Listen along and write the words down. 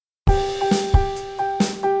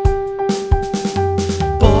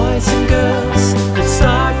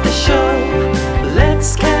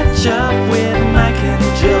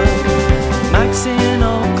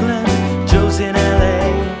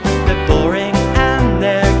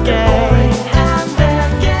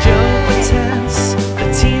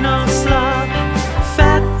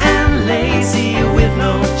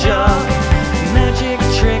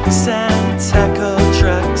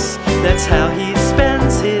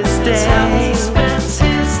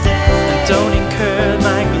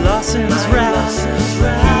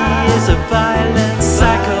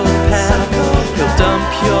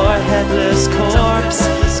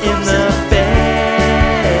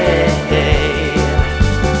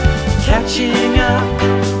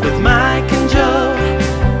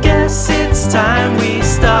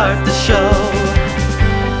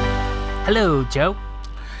Joe.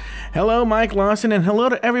 Hello, Mike Lawson, and hello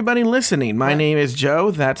to everybody listening. My name is Joe.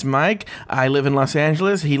 That's Mike. I live in Los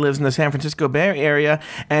Angeles. He lives in the San Francisco Bay Area,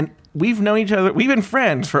 and we've known each other. We've been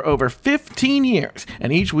friends for over 15 years,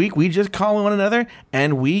 and each week we just call one another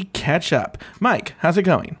and we catch up. Mike, how's it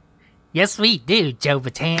going? Yes, we do, Joe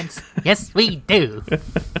Batans. Yes, we do.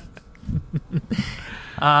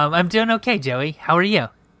 I'm doing okay, Joey. How are you?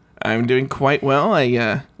 I'm doing quite well.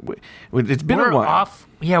 It's been a while.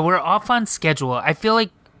 We're off on schedule. I feel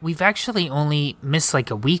like we've actually only missed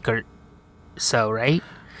like a week or so, right?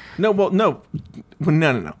 No.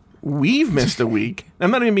 We've missed a week.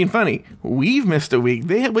 I'm not even being funny. We've missed a week.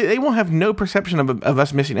 They won't have no perception of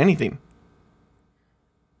us missing anything.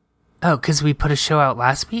 Oh, because we put a show out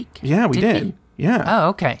last week? Yeah, we did. Yeah. Oh,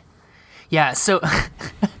 okay. Yeah, so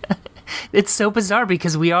it's so bizarre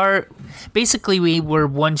because we were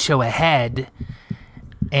one show ahead,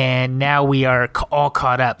 and now we are all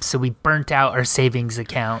caught up. So we burnt out our savings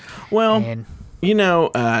account. Well, in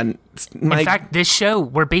fact, this show,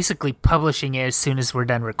 we're basically publishing it as soon as we're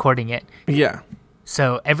done recording it. Yeah.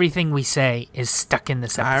 So everything we say is stuck in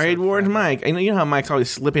this episode. I already warned Mike. You know how Mike's always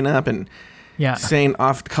slipping up and saying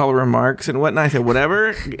off-color remarks and whatnot. I said,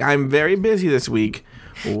 whatever. I'm very busy this week.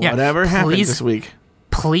 Whatever happens this week.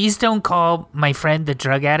 Please don't call my friend the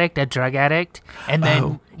drug addict a drug addict. And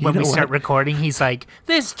then when we start recording, he's like,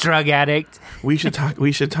 this drug addict. We should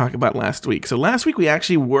talk about last week. So last week we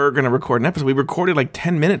actually were going to record an episode. We recorded like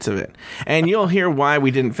 10 minutes of it. And you'll hear why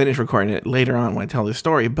we didn't finish recording it later on when I tell this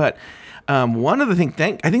story. But one of the things,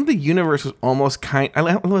 I think the universe was almost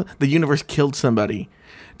the universe killed somebody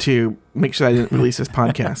to make sure I didn't release this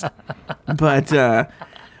podcast. But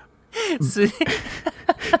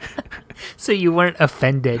so you weren't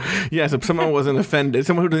offended. Yeah, so someone wasn't offended.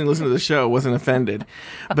 Someone who didn't listen to the show wasn't offended.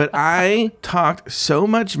 But I talked so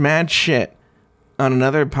much mad shit on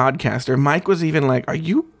another podcaster. Mike was even like, are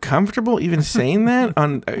you comfortable even saying that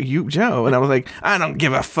on you, Joe? And I was like, I don't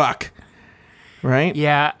give a fuck. Right?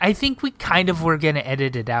 Yeah, I think we kind of were going to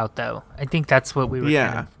edit it out, though. I think that's what we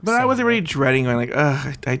were but I was already dreading going like,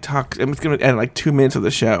 ugh, I'm going to edit like 2 minutes of the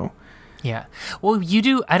show. Yeah. Well, you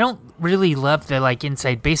do. I don't really love the like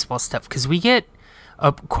inside baseball stuff because we get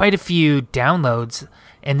quite a few downloads,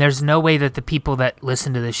 and there's no way that the people that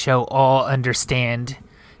listen to the show all understand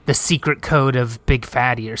the secret code of Big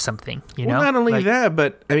Fatty or something. You know? Not only that,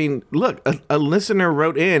 but I mean, look, a listener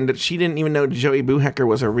wrote in that she didn't even know Joey Boohecker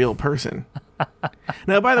was a real person.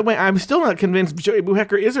 Now, by the way, I'm still not convinced Joey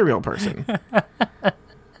Boohecker is a real person.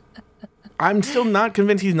 I'm still not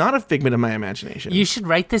convinced he's not a figment of my imagination. You should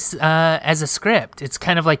write this as a script. It's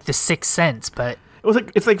kind of like The Sixth Sense, but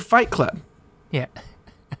it's like Fight Club. Yeah,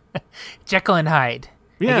 Jekyll and Hyde.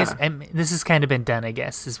 Yeah, I guess, this has kind of been done. I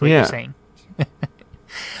guess is what you're saying.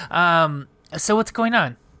 So what's going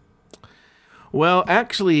on? Well,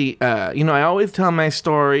 actually, I always tell my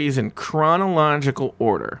stories in chronological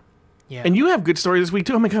order. Yeah. And you have good stories this week,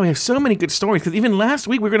 too. Oh, my God, we have so many good stories. Because even last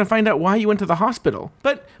week, we were going to find out why you went to the hospital.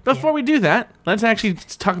 But before we do that, let's actually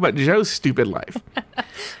talk about Joe's stupid life.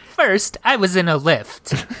 First, I was in a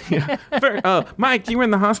lift. Mike, you were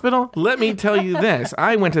in the hospital? Let me tell you this.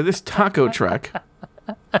 I went to this taco truck.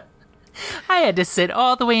 I had to sit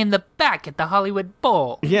all the way in the back at the Hollywood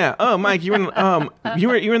Bowl. Yeah. Oh, Mike, you were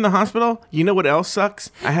in the hospital? You know what else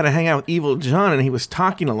sucks? I had to hang out with Evil John, and he was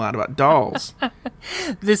talking a lot about dolls.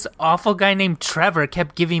 This awful guy named Trevor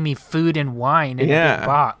kept giving me food and wine in a big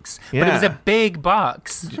box. But it was a big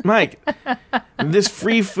box. Mike, this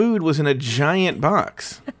free food was in a giant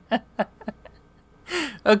box.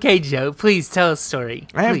 Okay, Joe, please tell a story.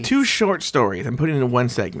 I have 2 short stories I'm putting into one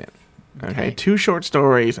segment. Okay, 2 short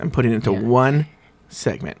stories I'm putting into one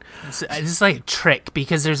segment. So, this is like a trick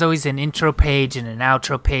because there's always an intro page and an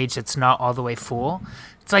outro page that's not all the way full.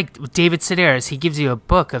 It's like with David Sedaris. He gives you a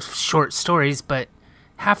book of short stories, but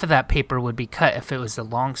half of that paper would be cut if it was a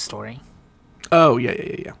long story. Oh,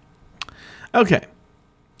 yeah. Okay,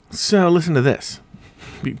 so listen to this,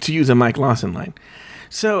 to use a Mike Lawson line.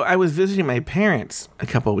 So I was visiting my parents a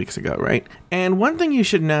couple of weeks ago, right? And one thing you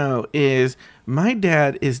should know is my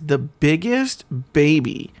dad is the biggest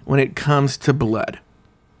baby when it comes to blood.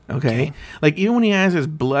 Okay? Like, even when he has his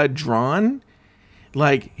blood drawn,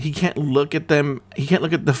 like, he can't look at them. He can't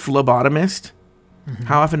look at the phlebotomist. Mm-hmm.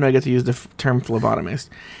 How often do I get to use the term phlebotomist?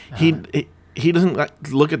 He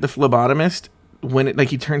doesn't look at the phlebotomist when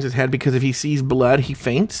he turns his head, because if he sees blood, he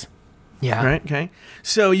faints. Yeah. Right? Okay.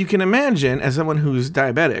 So you can imagine, as someone who's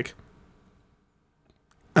diabetic,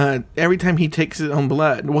 every time he takes his own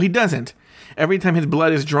blood, well, he doesn't. Every time his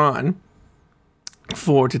blood is drawn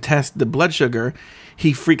to test the blood sugar,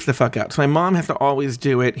 he freaks the fuck out. So my mom has to always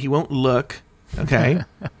do it. He won't look Okay.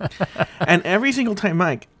 And every single time,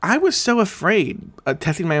 Mike, I was so afraid of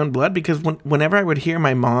testing my own blood because whenever I would hear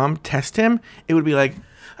my mom test him, it would be like,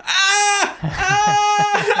 ah,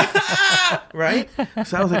 ah, right?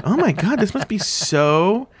 So I was like, oh my God, this must be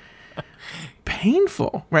so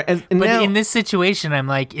painful, right? And But now, in this situation, I'm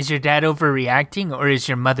like, is your dad overreacting or is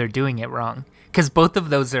your mother doing it wrong? Because both of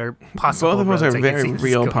those are possible. both of those roads, are I guess very you can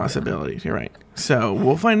real just go down. possibilities. You're right. So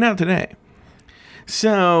we'll find out today.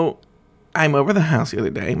 So I'm over the house the other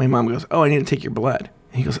day. My mom goes, "Oh, I need to take your blood."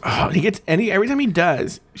 And he goes, "Oh," and he gets, and every time he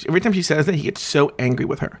does, every time she says that, he gets so angry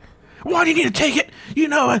with her. Why do you need to take it?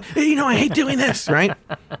 I hate doing this, right?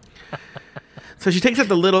 So she takes out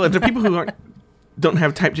the little, and for people who don't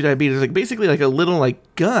have type 2 diabetes, like basically like a little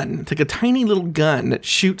like gun. It's like a tiny little gun that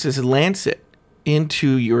shoots this lancet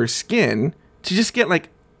into your skin to just get like,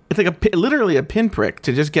 it's like literally a pinprick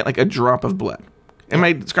to just get like a drop of blood. Am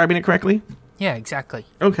I describing it correctly? Yeah, exactly.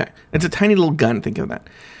 Okay. It's a tiny little gun. Think of that.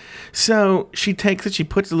 So she takes it, she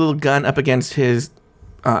puts the little gun up against his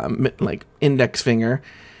like index finger,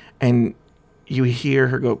 and you hear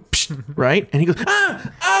her go, psh, right? And he goes,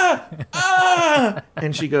 ah, ah, ah.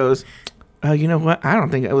 And she goes, "Oh, you know what? I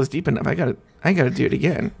don't think it was deep enough. I gotta do it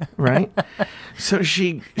again." Right? So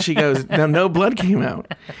she goes, no blood came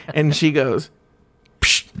out. And she goes,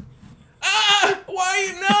 psh, ah,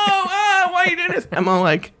 why are you doing this? I'm all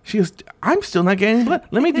like, she goes, "I'm still not getting blood.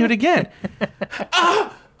 Let me do it again."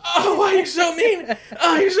 Oh, why are you so mean?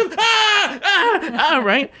 Oh, you're so,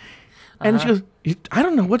 right? And she goes, "I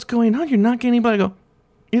don't know what's going on. You're not getting blood." I go,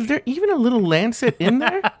 "Is there even a little lancet in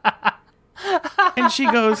there?" And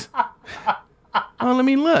she goes, "Oh, let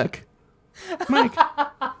me look." Mike.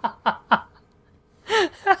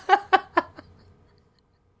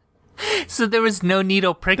 So there was no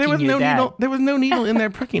needle pricking There was your no dad. needle. There was no needle in there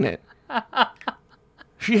pricking it.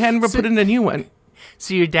 She hadn't put in a new one.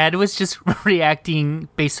 So your dad was just reacting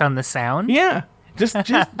based on the sound? Yeah, just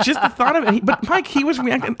the thought of it. But Mike, he was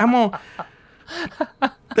reacting. I'm all.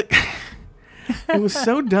 It was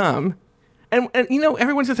so dumb. And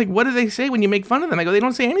everyone says like, "What do they say when you make fun of them?" I go, "They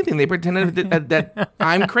don't say anything. They pretend that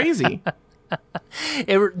I'm crazy."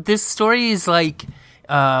 This story is like,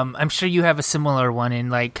 I'm sure you have a similar one in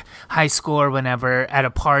like high school or whenever at a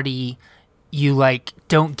party, you like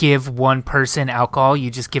don't give one person alcohol,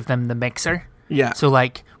 you just give them the mixer. Yeah. So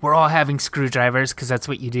like we're all having screwdrivers because that's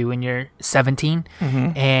what you do when you're 17,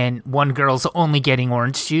 and one girl's only getting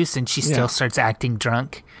orange juice and she still starts acting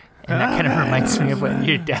drunk. And that kind of reminds me of what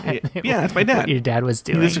your dad. Yeah, it's my dad. What your dad was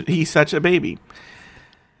doing. He's such a baby.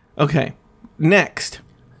 Okay, next.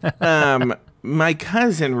 My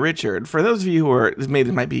cousin Richard, for those of you who are, maybe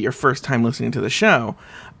this might be your first time listening to the show,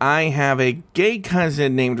 I have a gay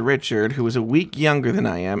cousin named Richard who is a week younger than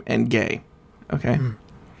I am and gay. Okay?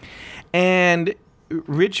 And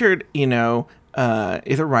Richard, is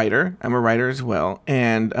a writer. I'm a writer as well.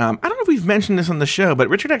 And I don't know if we've mentioned this on the show, but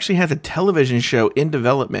Richard actually has a television show in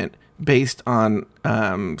development based on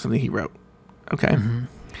something he wrote. Okay?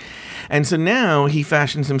 And so now he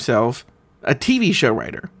fashions himself a TV show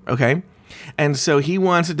writer. Okay? And so he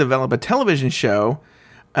wants to develop a television show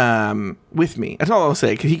with me. That's all I'll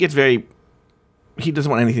say, because he doesn't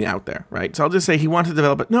want anything out there, right? So I'll just say he wants to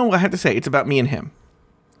develop it. No, I have to say it's about me and him.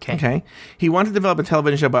 Okay. He wanted to develop a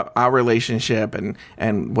television show about our relationship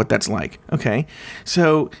and what that's like. Okay.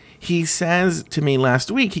 So he says to me last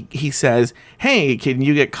week, he says, "Hey, can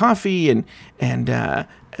you get coffee? And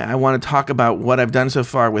I want to talk about what I've done so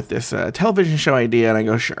far with this television show idea." And I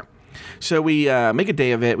go, "Sure." So we make a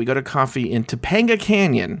day of it. We go to coffee in Topanga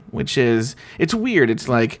Canyon, which is, it's weird. It's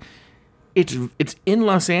like, it's in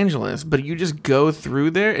Los Angeles, but you just go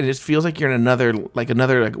through there and it just feels like you're in another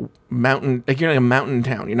mountain, like you're in a mountain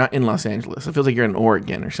town. You're not in Los Angeles. It feels like you're in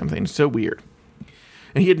Oregon or something. It's so weird.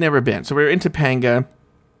 And he had never been. So we were in Topanga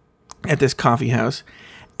at this coffee house,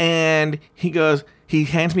 and he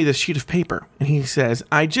hands me this sheet of paper and he says,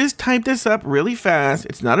 "I just typed this up really fast.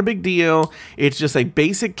 It's not a big deal. It's just like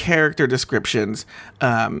basic character descriptions.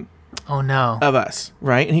 Oh no. Of us,"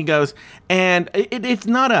 right? And he goes, "And it's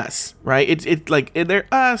not us, right? It's like they're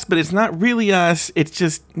us, but it's not really us. It's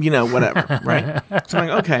just, whatever," right? So I'm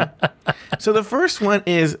like, okay. So the first one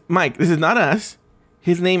is Mike. This is not us.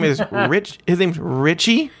 His name is Rich. His name's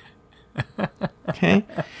Richie. Okay,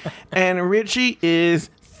 and Richie is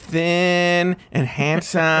thin and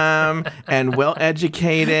handsome and well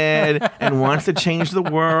educated and wants to change the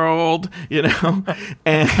world,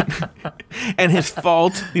 and his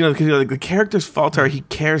fault, because the character's fault are he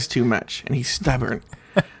cares too much and he's stubborn,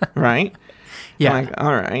 right? Yeah. I'm like,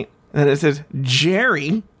 all right. And then it says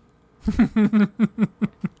Jerry, and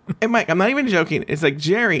Mike, I'm not even joking. It's like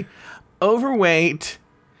Jerry, overweight,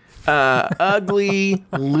 ugly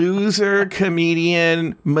loser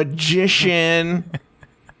comedian, magician,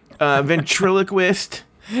 ventriloquist,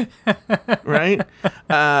 right?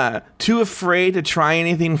 Too afraid to try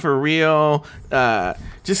anything for real.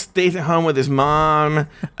 Just stays at home with his mom.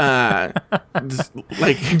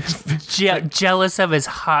 Like Jealous of his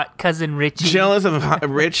hot cousin Richie. jealous of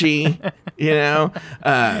Richie, you know.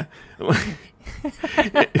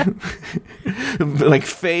 Like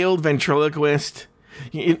failed ventriloquist.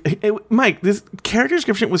 Mike, this character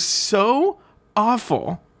description was so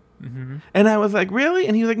awful. And I was like, really?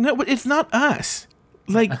 And he was like, no, but it's not us.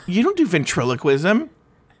 Like, you don't do ventriloquism.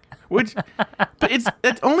 Which, but it's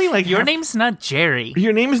only like Your name's not Jerry.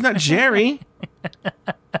 Your name is not Jerry.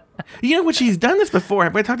 You know, which he's done this before.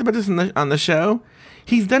 I talked about this on the show.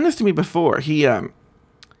 He's done this to me before. He wrote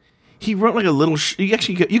like a little.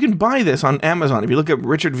 You can buy this on Amazon if you look up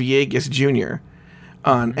Richard Villegas Jr.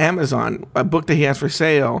 on Amazon. A book that he has for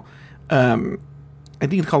sale. I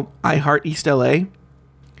think it's called I Heart East LA.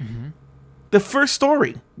 The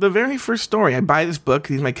very first story. I buy this book.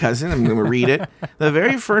 He's my cousin. I'm going to read it. The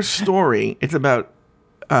very first story. It's about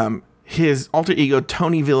his alter ego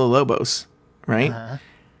Tony Villalobos, right?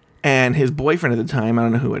 And his boyfriend at the time. I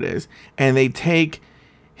don't know who it is. And they take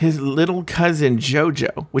his little cousin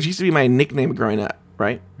JoJo, which used to be my nickname growing up,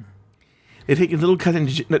 right? They take his little cousin.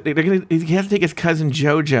 He has to take his cousin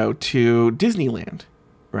JoJo to Disneyland,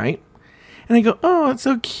 right? And I go, oh, it's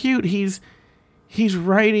so cute. He's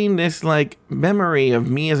writing this like memory of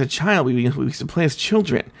me as a child. We used to play as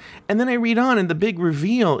children. And then I read on, and the big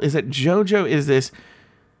reveal is that JoJo is this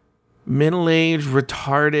middle-aged,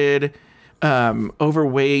 retarded,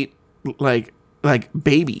 overweight, like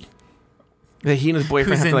baby that he and his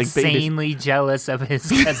boyfriend have to like babysit. Insanely jealous of his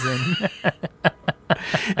cousin.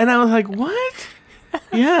 And I was like, what?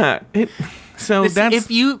 Yeah.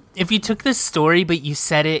 If you took this story but you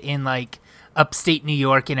set it in like upstate New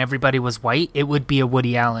York and everybody was white, it would be a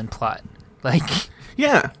Woody Allen plot. Like,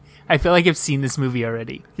 yeah. I feel like I've seen this movie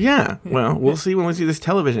already. Yeah. Well, we'll see when we see this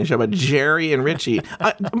television show about Jerry and Richie.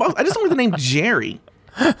 I just don't like the name Jerry.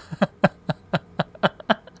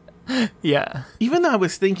 Yeah. Even though I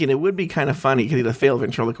was thinking it would be kind of funny because he's a failed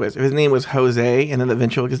ventriloquist. If his name was Jose and then the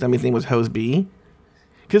ventriloquist dummy's name was Hose B.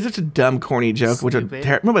 Because it's a dumb, corny joke. But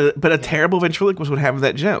a terrible ventriloquist would have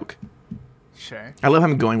that joke. Sure. I love how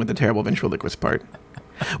I'm going with the terrible ventriloquist part.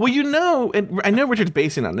 Well, you know, and I know Richard's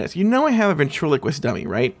basing on this. You know I have a ventriloquist dummy,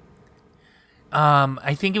 right?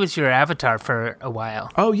 I think it was your avatar for a while.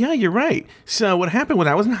 Oh, yeah, you're right. So what happened when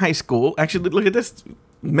I was in high school, actually, look at this,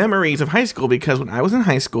 memories of high school, because when I was in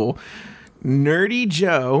high school, Nerdy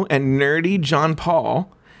Joe and Nerdy John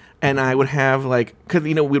Paul and I would have like, because,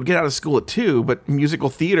 you know, we would get out of school at 2, but musical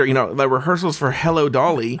theater, you know, the rehearsals for Hello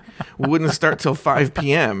Dolly wouldn't start till 5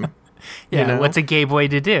 p.m., Yeah, you know? what's a gay boy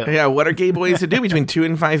to do? Yeah, what are gay boys to do between 2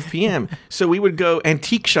 and 5 p.m.? So we would go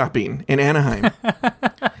antique shopping in Anaheim.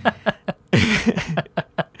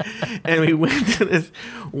 And we went to this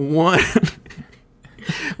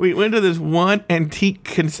one antique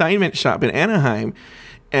consignment shop in Anaheim,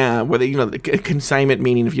 where they, you know, the consignment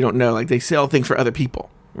meaning, if you don't know, like they sell things for other people,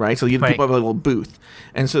 right? So people have a little booth.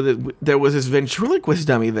 And so there was this ventriloquist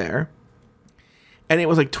dummy there. And it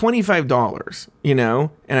was like $25, you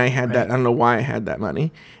know, and I had that. I don't know why I had that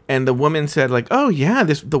money. And the woman said, like, oh, yeah,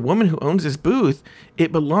 the woman who owns this booth,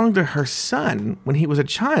 it belonged to her son when he was a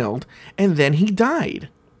child, and then he died.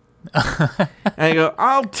 And I go,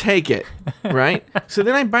 I'll take it, right? So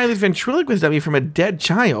then I buy this ventriloquist dummy from a dead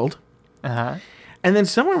child. Uh-huh. And then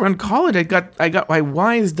somewhere around college, I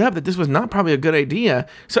wised up that this was not probably a good idea.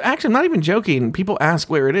 So actually, I'm not even joking. People ask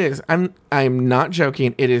where it is. I'm not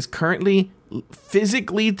joking. It is currently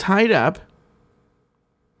physically tied up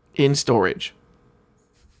in storage.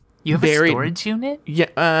 You have a storage unit?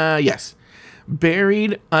 Yeah. Yes.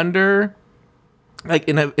 Buried under, like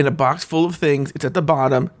in a box full of things. It's at the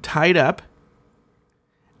bottom, tied up.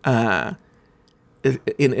 In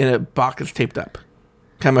a box that's taped up.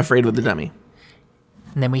 I'm afraid with the dummy.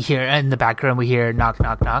 And then we hear in the background knock,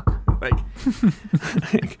 knock, knock.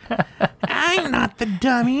 Like I'm not the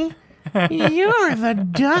dummy. You're the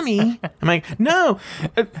dummy. I'm like, no.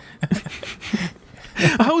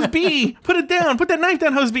 Hose B, put it down. Put that knife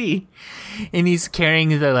down, Hose B. And he's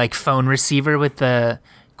carrying the like phone receiver with the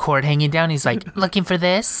cord hanging down. He's like, looking for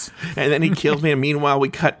this. And then he kills me. And meanwhile, we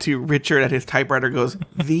cut to Richard at his typewriter goes,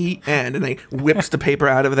 the end. And he whips the paper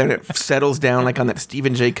out of there and it settles down like on that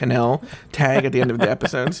Stephen J. Cannell tag at the end of the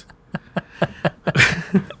episodes.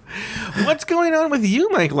 What's going on with you,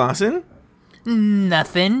 Mike Lawson?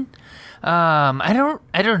 Nothing. I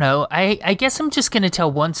don't know. I guess I'm just gonna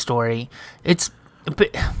tell one story.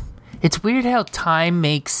 But It's weird how time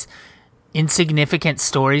makes insignificant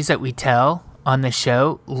stories that we tell on the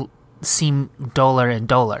show seem duller and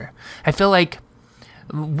duller. I feel like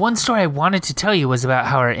one story I wanted to tell you was about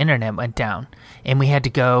how our internet went down, and we had to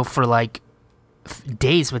go for like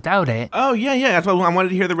days without it. Oh yeah. That's why I wanted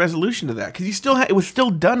to hear the resolution to that, because you still it was still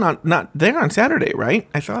done on not there on Saturday, right?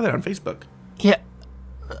 I saw that on Facebook. Yeah.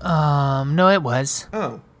 No, it was.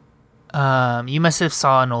 Oh. You must have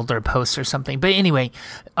saw an older post or something. But anyway,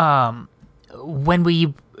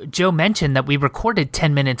 when Joe mentioned that we recorded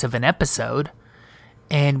 10 minutes of an episode,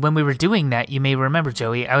 and when we were doing that, you may remember,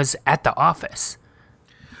 Joey, I was at the office.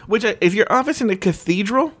 Which is your office in a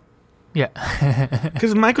cathedral? Yeah.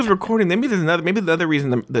 Because Mike was recording. Maybe the other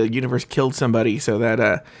reason the universe killed somebody so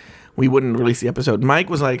that we wouldn't release the episode. Mike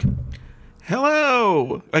was like,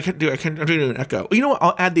 "Hello." I can't do an echo. You know what?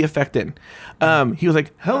 I'll add the effect in. He was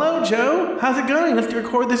like, "Hello, Joe. How's it going? Let's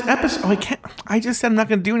record this episode." Oh, I can't. I just said I'm not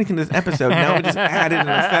going to do anything to this episode. Now I just added an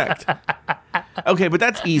effect. Okay, but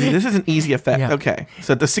that's easy. This is an easy effect. Yeah. Okay,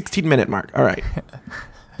 so at the 16-minute mark. All right.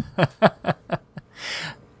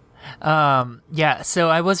 Yeah, so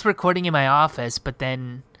I was recording in my office, but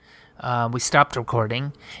then we stopped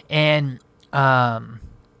recording, and I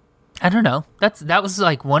don't know. That was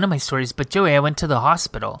like one of my stories. But Joey, I went to the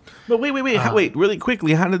hospital. But wait, really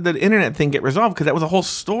quickly, how did the internet thing get resolved? Because that was a whole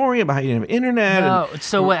story about how you didn't have internet. No,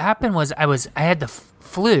 so what happened was I had the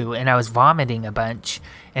flu and I was vomiting a bunch,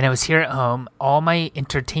 and I was here at home. All my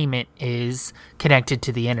entertainment is connected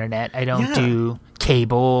to the internet. I don't do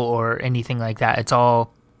cable or anything like that. It's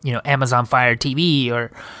all, Amazon Fire TV or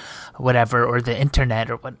whatever, or the internet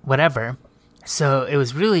or whatever. So it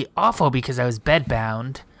was really awful because I was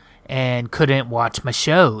bedbound and couldn't watch my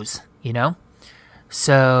shows,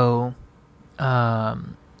 So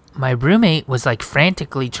my roommate was like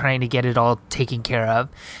frantically trying to get it all taken care of.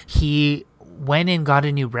 He went and got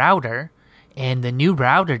a new router, and the new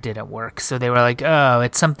router didn't work. So they were like, "Oh,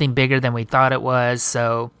 it's something bigger than we thought it was.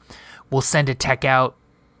 So we'll send a tech out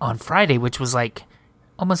on Friday," which was like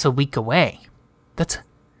almost a week away. That's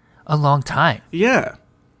a long time. Yeah.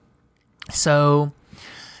 So,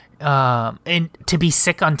 and to be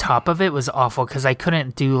sick on top of it was awful because I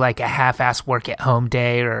couldn't do like a half-ass work at home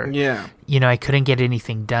day, or I couldn't get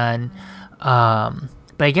anything done. But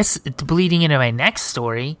I guess it's bleeding into my next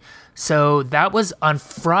story. So that was on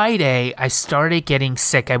Friday. I started getting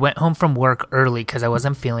sick. I went home from work early because I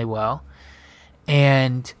wasn't feeling well,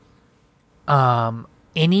 and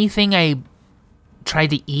anything I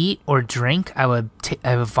tried to eat or drink, I would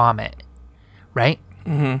vomit, right?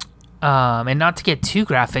 Mm-hmm. And not to get too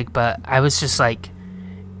graphic, but I was just like,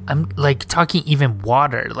 I'm like talking even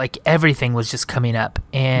water, like everything was just coming up.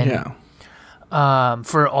 And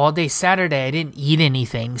for all day Saturday, I didn't eat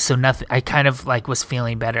anything, so nothing. I kind of like was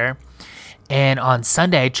feeling better. And on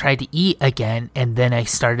Sunday, I tried to eat again, and then I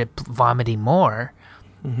started vomiting more.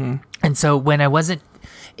 Mm-hmm. And so when I wasn't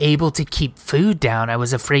able to keep food down, I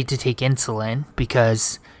was afraid to take insulin,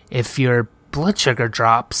 because if your blood sugar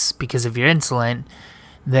drops because of your insulin,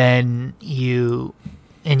 then you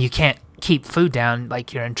can't keep food down,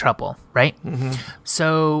 like you're in trouble, right? Mm-hmm.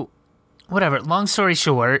 So whatever, long story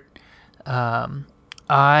short, I've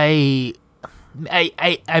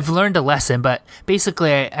learned a lesson, but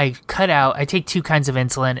basically I take two kinds of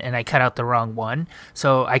insulin, and I cut out the wrong one.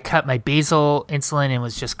 So I cut my basal insulin and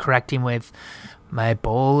was just correcting with my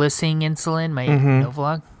bolusing insulin, my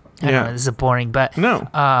Novolog. I don't know, this is boring, but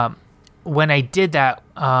no. When I did that,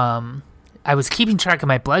 I was keeping track of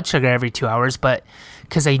my blood sugar every 2 hours, but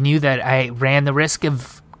because I knew that I ran the risk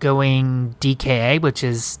of going DKA, which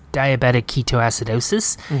is diabetic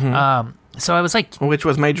ketoacidosis. Mm-hmm. So I was like, which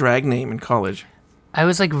was my drag name in college. I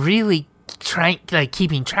was like really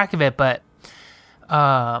keeping track of it, but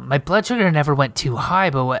my blood sugar never went too high,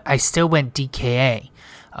 but I still went DKA.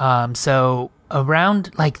 So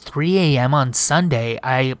around like 3 a.m. on Sunday,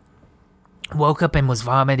 I woke up and was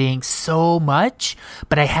vomiting so much,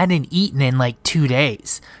 but I hadn't eaten in like 2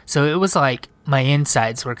 days. So it was like my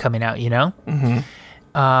insides were coming out, Mm-hmm.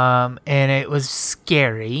 And it was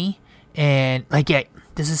scary. And like,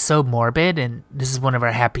 this is so morbid, and this is one of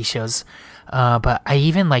our happy shows. But I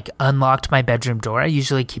even like unlocked my bedroom door. I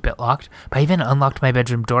usually keep it locked, but I even unlocked my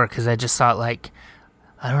bedroom door because I just thought like,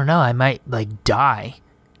 I don't know, I might like die,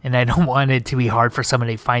 and I don't want it to be hard for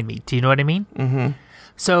somebody to find me. Do you know what I mean? Mm-hmm.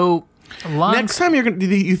 So next time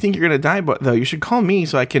you think you're gonna die, but though, you should call me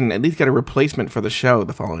so I can at least get a replacement for the show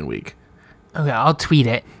the following week. Okay, I'll tweet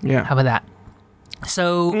it. Yeah, how about that?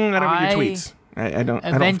 So I don't read your tweets. I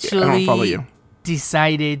don't follow you.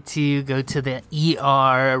 Decided to go to the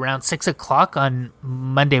ER around 6 o'clock on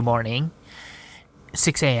Monday morning,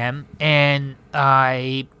 6 a.m. And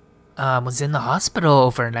I was in the hospital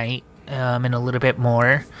overnight, and a little bit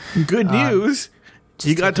more. Good news.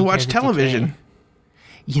 You got to taking care watch of the television. DK.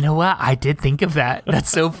 You know what? I did think of that. That's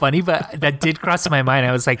so funny, but that did cross my mind.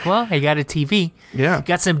 I was like, well, I got a TV. Yeah.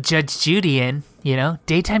 Got some Judge Judy in,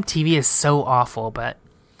 Daytime TV is so awful, but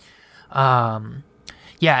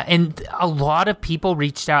yeah, and a lot of people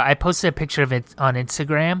reached out. I posted a picture of it on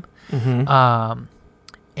Instagram.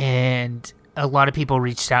 And a lot of people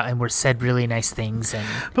reached out and were said really nice things, and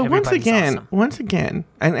But once awesome. again,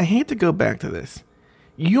 and I hate to go back to this.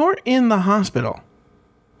 You're in the hospital,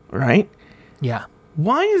 right? Yeah.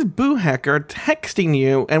 Why is Boo Hacker texting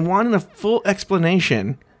you and wanting a full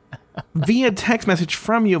explanation via text message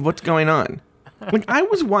from you of what's going on? Like, I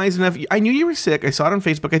was wise enough. I knew you were sick. I saw it on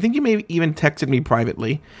Facebook. I think you may have even texted me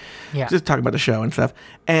privately. Yeah. Just talk about the show and stuff.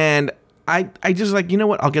 And I just like, you know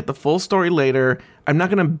what? I'll get the full story later. I'm not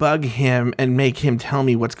going to bug him and make him tell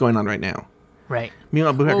me what's going on right now. Right.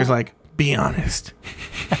 Meanwhile, Boo Hacker's like, be honest.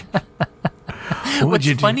 What'd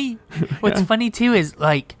you do? What's funny too is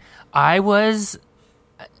like I was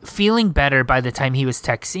feeling better by the time he was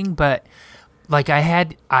texting, but like I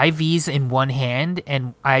had IVs in one hand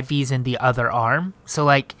and IVs in the other arm, so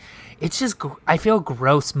like it's just I feel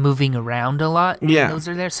gross moving around a lot. Yeah. When those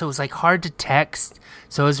are there, so it was like hard to text.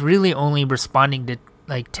 So I was really only responding to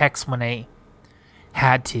like texts when I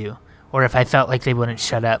had to, or if I felt like they wouldn't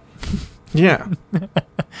shut up. Yeah.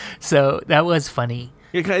 So that was funny.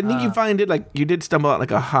 Yeah, 'cause I think you find it like you did stumble out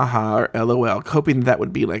like a haha or LOL, hoping that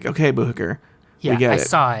would be like, okay, Boo Hacker, Yeah, we get I it.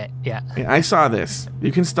 saw it. Yeah. Yeah, I saw this.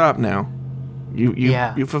 You can stop now.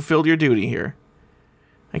 You fulfilled your duty here.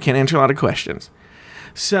 I can't answer a lot of questions.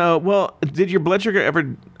 So, well, did your blood sugar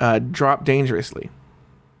ever drop dangerously?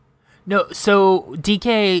 No, so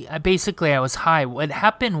DK, basically I was high. What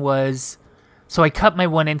happened was, so I cut my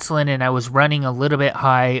one insulin and I was running a little bit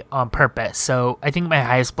high on purpose. So I think my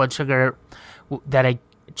highest blood sugar that I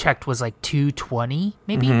checked was like 220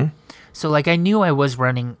 maybe. So like I knew I was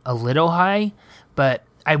running a little high, but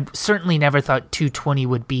I certainly never thought 220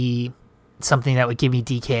 would be something that would give me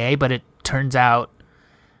DKA, but it turns out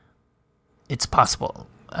it's possible.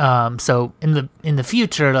 So in the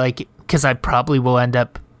future, like, because I probably will end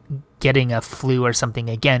up getting a flu or something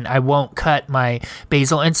again, I won't cut my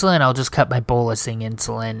basal insulin. I'll just cut my bolusing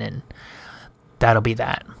insulin, and that'll be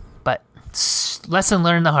that. But lesson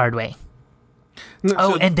learned the hard way.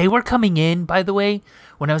 No, And they were coming in, by the way,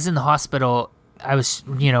 when I was in the hospital. I was,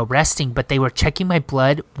 resting, but they were checking my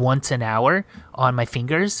blood once an hour on my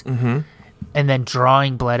fingers, and then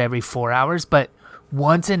drawing blood every 4 hours. But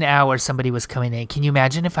once an hour, somebody was coming in. Can you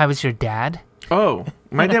imagine if I was your dad? Oh,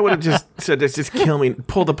 my dad would have just said, just kill me,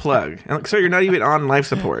 pull the plug. And like, sir, you're not even on life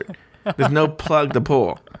support. There's no plug to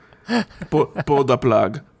pull. Pull the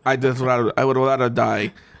plug. I would rather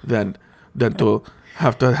die than to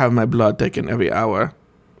have my blood taken every hour.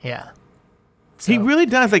 Yeah. He really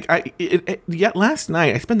does. Like last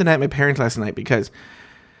night, I spent the night at my parents last night because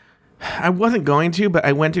I wasn't going to, but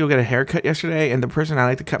I went to go get a haircut yesterday, and the person I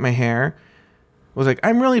like to cut my hair was like,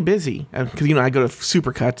 "I'm really busy," because I go to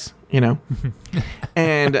Supercuts,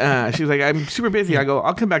 and she was like, "I'm super busy." I go,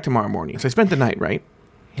 "I'll come back tomorrow morning." So I spent the night, right?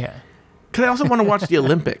 Yeah. Because I also want to watch the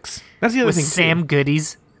Olympics. That's the other thing. Sam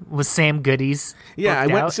Goodies. Was Sam Goodies? Yeah, I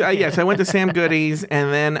went. So I went to Sam Goodies,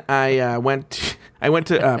 and then I went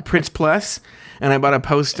to Prince Plus, and I bought a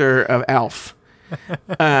poster of Alf,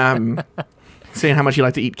 saying how much you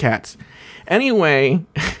like to eat cats. Anyway,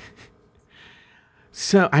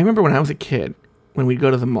 so I remember when I was a kid, when we'd go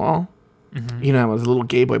to the mall. I was a little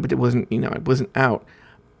gay boy, but it wasn't. It wasn't out.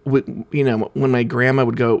 When my grandma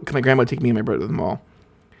would go, 'cause my grandma would take me and my brother to the mall.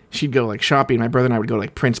 She'd go like shopping. My brother and I would go to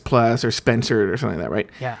like Prince Plus or Spencer or something like that, right?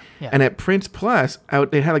 Yeah. And at Prince Plus,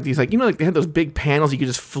 they had like these like they had those big panels you could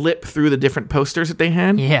just flip through the different posters that they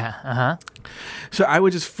had. Yeah. So I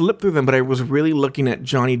would just flip through them, but I was really looking at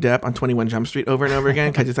Johnny Depp on 21 Jump Street over and over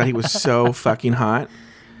again because I just thought he was so fucking hot.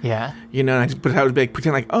 Yeah. And I would like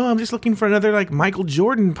pretend like, oh, I'm just looking for another like Michael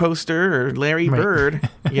Jordan poster or Larry Bird,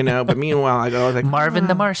 But meanwhile, I was like Marvin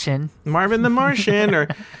the Martian, or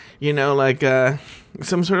like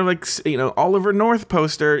some sort of like Oliver North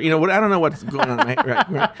poster, what I don't know what's going on,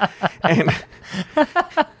 right?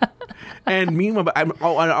 And meanwhile, but I'd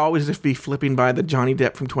always just be flipping by the Johnny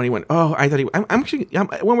Depp from 21. Oh, I thought I'm actually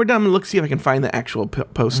when we're done, I'm gonna look see if I can find the actual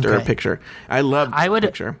poster or picture. I love the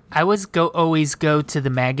picture. I always go to the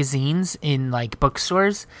magazines in like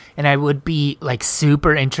bookstores, and I would be like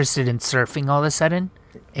super interested in surfing all of a sudden,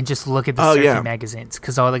 and just look at the surfing magazines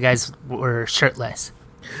because all the guys were shirtless.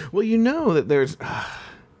 Well, that there's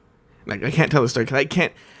like I can't tell the story because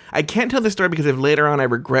I can't tell the story because if later on I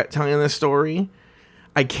regret telling the story,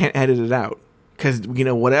 I can't edit it out because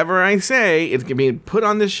whatever I say, it's gonna be put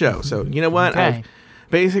on this show. So you know what? Okay.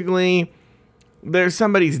 Basically, there's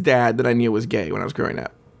somebody's dad that I knew was gay when I was growing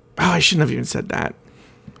up. Oh, I shouldn't have even said that.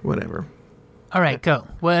 Whatever. All right, go.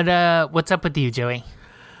 What's up with you, Joey?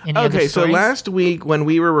 Any other Okay, so stories? last week when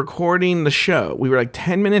we were recording the show, we were like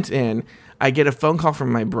 10 minutes in. I get a phone call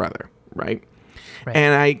from my brother, right?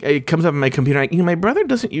 And it comes up on my computer. My brother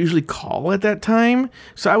doesn't usually call at that time.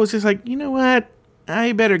 So I was just like, you know what?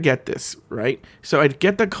 I better get this, right? So I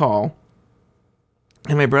get the call.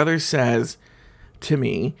 And my brother says to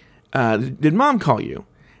me, did mom call you?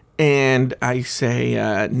 And I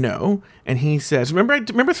say, no. And he says, remember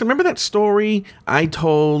that story I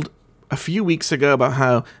told a few weeks ago about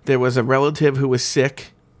how there was a relative who was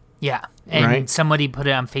sick? Yeah, and Right. somebody put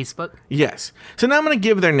it on Facebook. Yes. So now I'm going to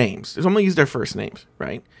give their names. So I'm going to use their first names,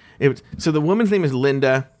 right? So the woman's name is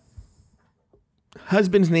Linda.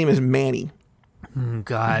 Husband's name is Manny.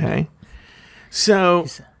 God. Okay. So,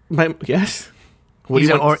 yes? What do He's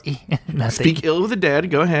you a want? nothing. Speak ill of the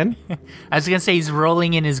dead. Go ahead. I was gonna say he's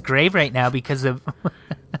rolling in his grave right now because of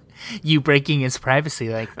you breaking his privacy.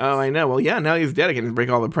 Like, Oh, I know. Well, yeah, now he's dead. I can break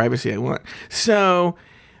all the privacy I want. So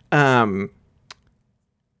my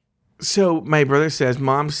brother says,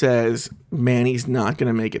 Mom says, Manny's not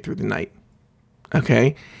going to make it through the night.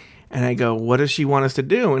 Okay. And I go, what does she want us to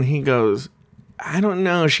do? And he goes, I don't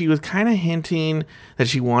know. She was kind of hinting that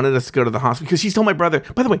she wanted us to go to the hospital because she's told my brother,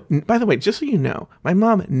 by the way, just so you know, my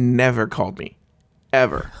mom never called me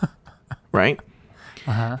ever. Right.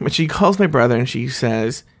 But she calls my brother and she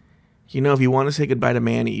says, if you want to say goodbye to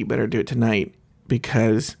Manny, you better do it tonight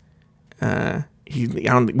because, we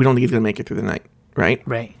don't think he's going to make it through the night. Right.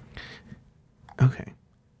 right. Okay.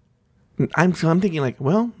 I'm thinking like,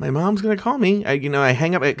 well, my mom's gonna call me. I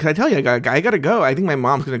hang up because I tell you, I gotta go. I think my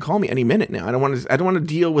mom's gonna call me any minute now. I don't want to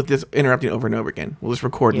deal with this interrupting over and over again. We'll just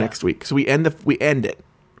record next week. So we end it.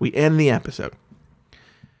 We end the episode.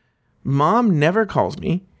 Mom never calls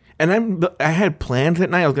me, and I had plans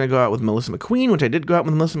that night. I was gonna go out with Melissa McQueen, which I did go out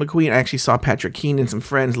with Melissa McQueen. I actually saw Patrick Keane and some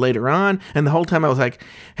friends later on, and the whole time I was like,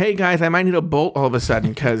 hey guys, I might need a bolt all of a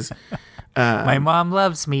sudden because. My mom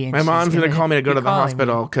loves me. And My mom's going to call me to go to the calling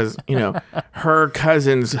hospital because, her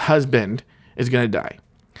cousin's husband is going to die.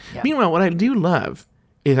 Yeah. Meanwhile, what I do love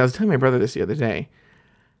is, I was telling my brother this the other day,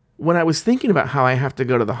 when I was thinking about how I have to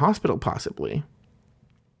go to the hospital possibly,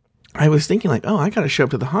 I was thinking like, oh, I got to show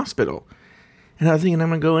up to the hospital. And I was thinking, I'm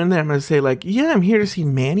going to go in there, I'm going to say like, yeah, I'm here to see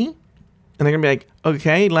Manny. And they're going to be like,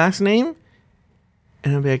 okay, last name?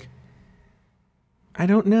 And I'll be like, I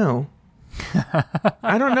don't know.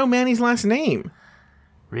 I don't know Manny's last name.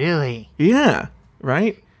 Really? Yeah,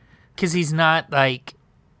 right? Because he's not like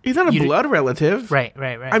He's not a blood relative. right.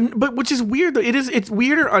 But which is weird though. It's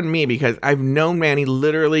weirder on me because I've known Manny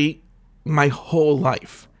literally my whole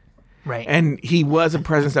life. Right. And he was a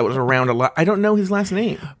presence that was around a lot. I don't know his last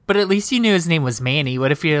name. But at least you knew his name was Manny.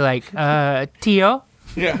 What if you're like, Tio?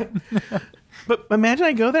 Yeah. But imagine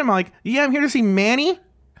I go there, I'm like, yeah, I'm here to see Manny.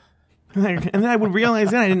 And then I would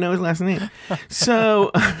realize that I didn't know his last name.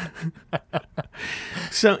 So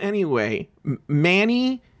anyway,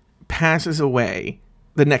 Manny passes away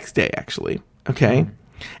the next day, actually. Okay.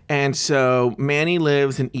 And so Manny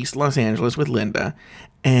lives in East Los Angeles with Linda.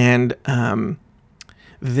 And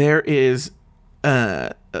there is,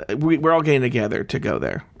 we're all getting together to go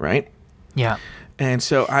there, right? Yeah. And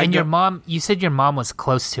so your mom, you said your mom was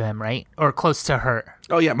close to him, right? Or close to her.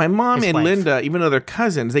 Oh yeah, my mom His and wife. Linda, even though they're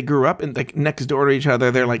cousins, they grew up in like next door to each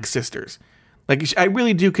other. They're like sisters. Like I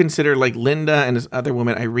really do consider like Linda and this other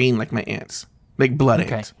woman, Irene, like my aunts, like blood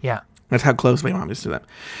Okay. aunts. Yeah. That's how close my mom is to them.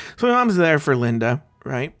 So my mom's there for Linda,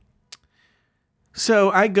 right?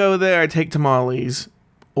 So I go there, I take tamales,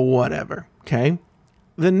 whatever. Okay.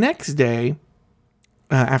 The next day,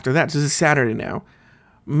 after that, so this is Saturday now.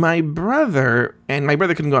 My brother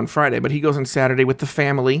couldn't go on Friday, but he goes on Saturday with the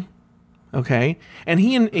family. Okay. And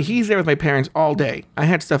he's there with my parents all day. I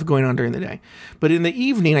had stuff going on during the day. But in the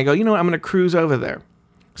evening, I go, you know what? I'm going to cruise over there.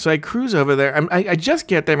 So I cruise over there. I just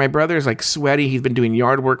get there. My brother's like sweaty. He's been doing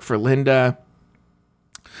yard work for Linda.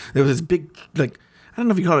 There was this big, like, I don't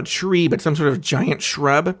know if you call it a tree, but some sort of giant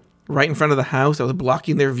shrub right in front of the house that was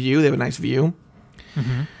blocking their view. They have a nice view.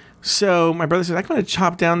 Mm-hmm. So my brother says, I'm going to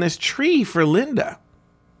chop down this tree for Linda.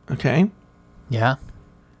 Okay. Yeah.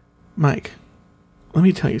 Mike, let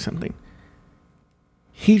me tell you something.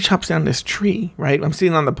 He chops down this tree, right? I'm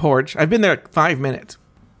sitting on the porch. I've been there like 5 minutes.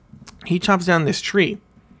 He chops down this tree.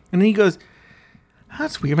 And then he goes,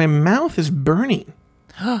 that's weird. My mouth is burning.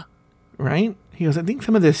 Right? He goes, I think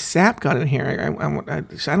some of this sap got in here.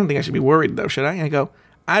 I don't think I should be worried, though, should I? And I go,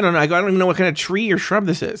 I don't know. I don't even know what kind of tree or shrub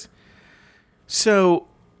this is. So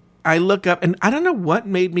I look up, and I don't know what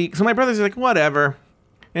made me. So my brother's like, whatever.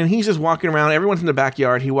 And he's just walking around. Everyone's in the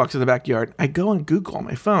backyard. He walks to the backyard. I go on Google on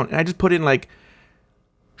my phone, and I just put in like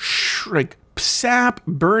sap,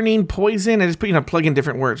 burning, poison. I just put, plug in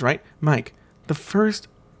different words, right? Mike, the first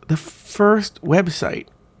website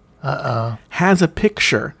has a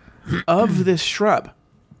picture of this shrub,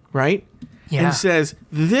 right? Yeah. And says,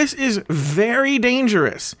 this is very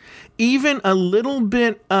dangerous. Even a little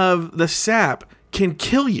bit of the sap can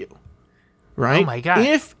kill you, right? Oh my God.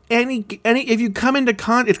 If if you come into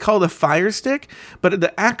it's called a fire stick, but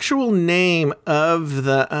the actual name of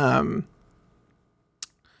the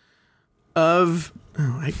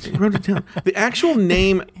I wrote it down. The actual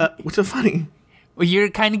name. What's so funny? Well, you're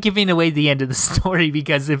kind of giving away the end of the story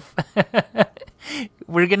because if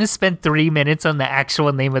we're gonna spend 3 minutes on the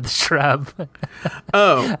actual name of the shrub.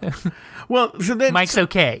 Oh, well, so then Mike's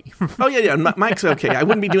okay. Oh yeah, Mike's okay. I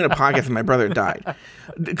wouldn't be doing a podcast if my brother died,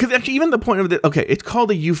 because actually, even the point of it. Okay, it's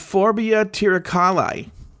called a Euphorbia tiricali,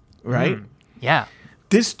 right? Yeah.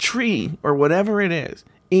 This tree or whatever it is,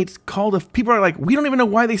 it's called people are like, we don't even know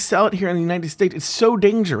why they sell it here in the United States. It's so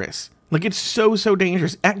dangerous. Like it's so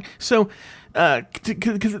dangerous. So,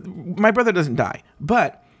 because my brother doesn't die,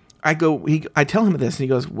 but I tell him this, and he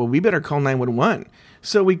goes, well, we better call 911.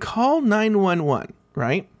 So we call 911,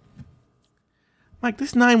 right? Mike,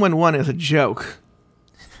 this 911 is a joke.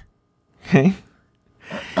 Okay?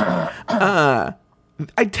 I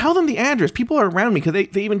tell them the address. People are around me because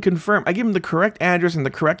they even confirm. I give them the correct address and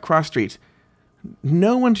the correct cross streets.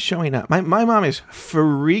 No one's showing up. My mom is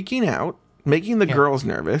freaking out, making the girls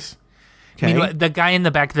nervous. Okay? Meanwhile, the guy in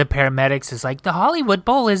the back of the paramedics is like, the Hollywood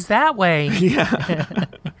Bowl is that way. Yeah.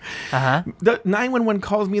 The 911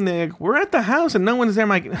 calls me and they're like, we're at the house and no one's there. I'm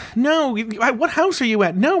like, no, what house are you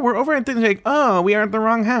at? No, we're over at the, like, oh, we are at the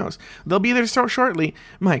wrong house. They'll be there so shortly.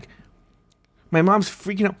 I'm like, my mom's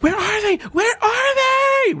freaking out. Where are they? Where are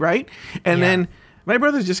they? Right? And then my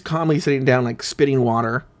brother's just calmly sitting down, like spitting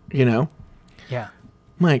water, Yeah.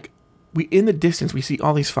 Mike, in the distance, we see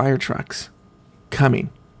all these fire trucks coming.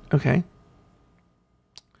 Okay.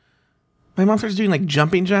 My mom starts doing like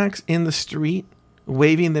jumping jacks in the street,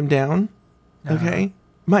 waving them down. Okay.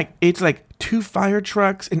 Mike, it's like 2 fire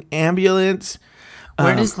trucks, an ambulance.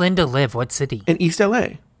 Where does Linda live? What city? In East LA.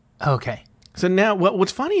 Okay. So now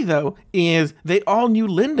what's funny though is they all knew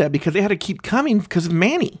Linda because they had to keep coming because of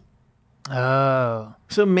Manny. Oh.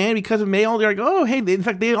 So because of Manny, they're like, oh, hey, in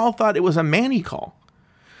fact, they all thought it was a Manny call.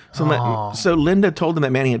 So Linda told them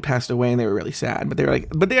that Manny had passed away and they were really sad, but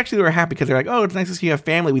they actually were happy because they're like, oh, it's nice to see you have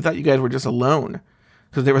family. We thought you guys were just alone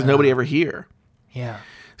because there was nobody ever here. Yeah.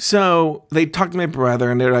 So they talked to my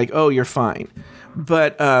brother and they're like, oh, you're fine.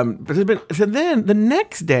 But so then the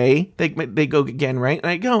next day they go again, right?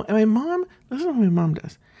 And I go, and my mom, this is what my mom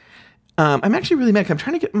does. I'm actually really mad 'cause I'm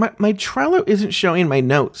trying to get my Trello isn't showing my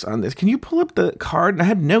notes on this. Can you pull up the card? And I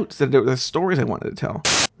had notes that there were the stories I wanted to tell.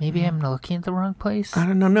 Maybe I'm looking at the wrong place. I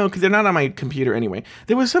don't know. No, because they're not on my computer anyway.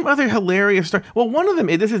 There was some other hilarious story. Well, one of them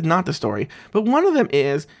is, this is not the story, but one of them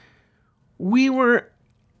is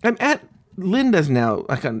I'm at Linda's now,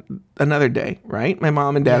 like another day, right? My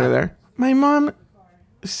mom and dad are there. My mom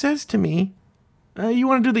says to me, you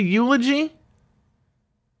want to do the eulogy?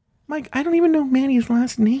 Mike, I don't even know Manny's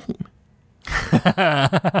last name.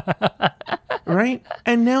 Right?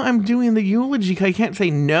 And now I'm doing the eulogy because I can't say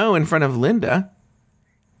no in front of Linda.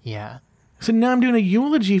 Yeah. So now I'm doing a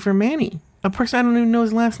eulogy for Manny, a person I don't even know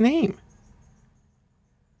his last name.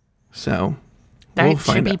 So that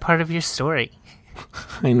should be part of your story.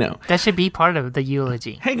 I know. That should be part of the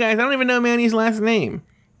eulogy. Hey guys, I don't even know Manny's last name.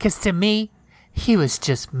 Because to me, he was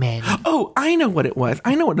just Manny. Oh, I know what it was.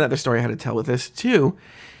 I know what another story I had to tell with this too.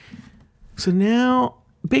 So now,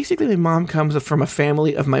 basically my mom comes from a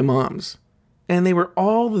family of my mom's. And they were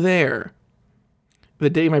all there the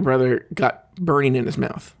day my brother got burning in his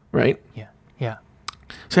mouth, right? Yeah, yeah.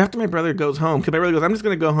 So after my brother goes home, because my brother goes, I'm just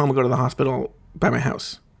going to go home and go to the hospital by my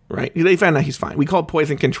house, right? They found out he's fine. We called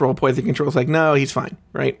poison control. Poison control's like, no, he's fine,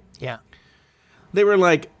 right? Yeah. They were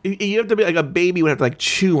like, you have to be like a baby would have to like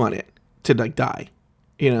chew on it to like die,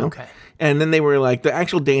 Okay. And then they were like, the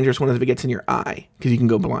actual dangerous one is if it gets in your eye because you can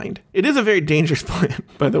go blind. It is a very dangerous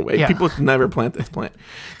plant, by the way. Yeah. People should never plant this plant.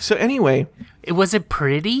 So anyway. Was it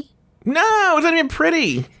pretty? No, it's not even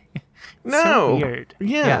pretty. No. So weird.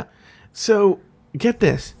 Yeah. So get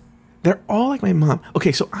this. They're all like my mom.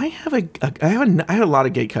 Okay, so I have a lot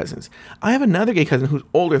of gay cousins. I have another gay cousin who's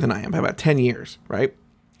older than I am by about 10 years, right?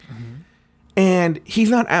 Mm-hmm. And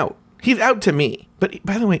he's not out. He's out to me. But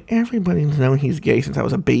by the way, everybody's known he's gay since I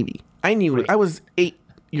was a baby. I knew it. I was 8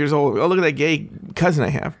 years old. Oh, look at that gay cousin I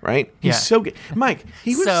have, right? He's Yeah. so gay. Mike,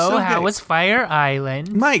 he was so how gay. was Fire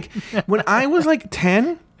Island? Mike, when I was like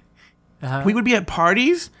 10, we would be at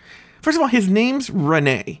parties. First of all, his name's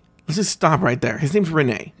Renee. Let's just stop right there. His name's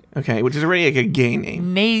Renee, okay, which is already like a gay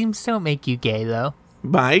name. Names don't make you gay, though.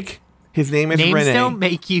 Mike, his name is Names Renee. don't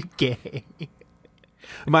make you gay.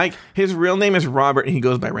 Mike, his real name is Robert, and he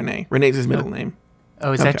goes by Renee. Renee's his middle name.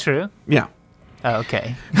 Oh, is that true? Yeah. Oh,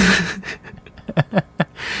 okay.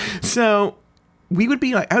 So I would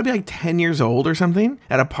be like 10 years old or something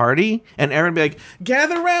at a party, and everyone would be like,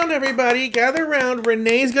 gather around, everybody, gather around.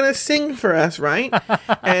 Renee's going to sing for us, right?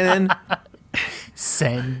 And then,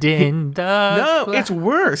 Send in the... no, it's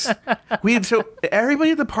worse. So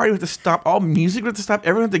everybody at the party would have to stop. All music would have to stop.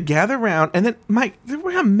 Everyone had to gather around. And then, Mike,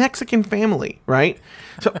 we're a Mexican family, right?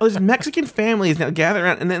 So this Mexican family is now gathered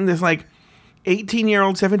around, and then this like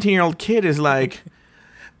 18-year-old, 17-year-old kid is like...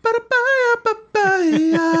 I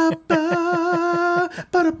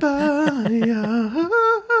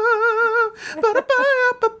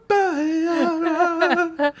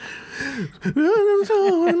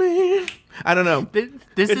don't know.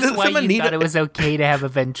 This is why you Anita- thought it was okay to have a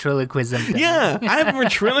ventriloquism. Dummy. Yeah, I have a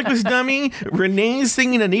ventriloquist dummy. Renee's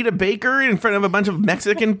singing Anita Baker in front of a bunch of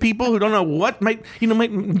Mexican people who don't know what.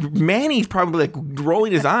 Manny's probably like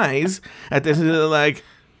rolling his eyes at this, like,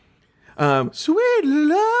 sweet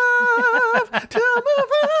love, tell me if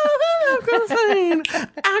I'm insane.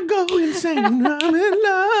 I go insane. I'm in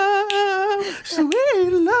love,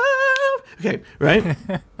 sweet love. Okay, right?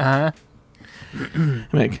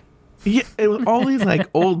 Like, yeah, it was all these like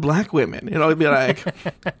old black women. It'd always be like,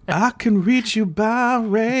 I can reach you by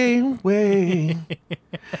railway.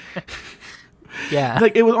 Yeah.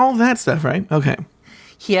 Like, it was all that stuff, right? Okay.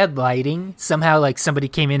 He had lighting. Somehow, like, somebody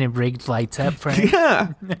came in and rigged lights up for him.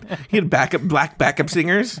 Yeah. He had black backup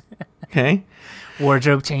singers. Okay.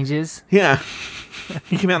 Wardrobe changes. Yeah.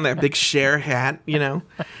 He came out in that big Cher hat, you know.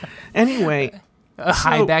 Anyway. A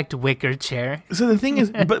high-backed wicker chair. So the thing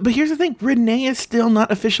is, but here's the thing. Renee is still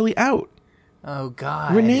not officially out. Oh,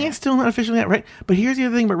 God. Renee is still not officially out, right? But here's the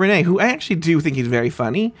other thing about Renee, who I actually do think he's very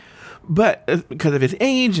funny, but because of his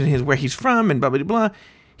age and where he's from and blah, blah, blah,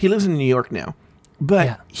 he lives in New York now.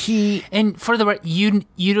 But he... And for the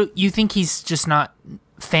you think he's just not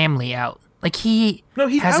family out. Like, he... No,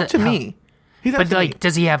 he's has out to me. He's out But, to like, me.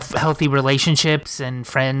 does he have healthy relationships and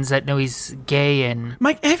friends that know he's gay and...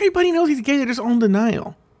 Mike, everybody knows he's gay. They're just all in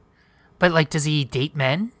denial. But, like, does he date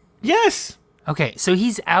men? Yes. Okay, so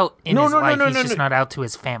he's out in his life. No, he's just not out to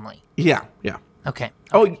his family. Yeah, yeah. Okay.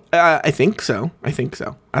 Oh, I think so. I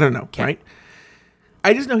don't know, right?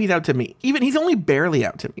 I just know he's out to me. Even he's only barely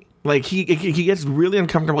out to me. Like, he gets really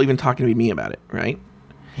uncomfortable even talking to me about it, right?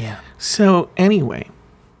 Yeah. So, anyway.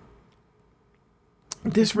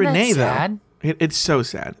 This Renee, sad? though. It's so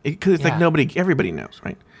sad. Because it's like everybody knows,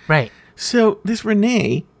 right? Right. So, this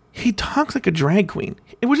Renee, he talks like a drag queen,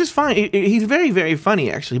 which is fine. He's very, very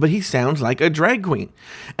funny, actually, but he sounds like a drag queen.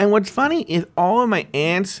 And what's funny is all of my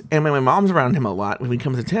aunts and my mom's around him a lot when he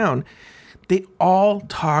comes to town, they all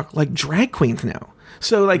talk like drag queens now.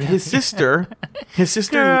 So, like, his sister...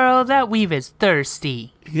 Girl, that weave is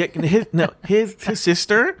thirsty. His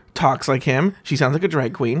sister talks like him. She sounds like a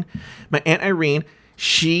drag queen. My Aunt Irene,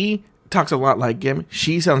 she talks a lot like him.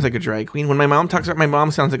 She sounds like a drag queen. When my mom talks about my mom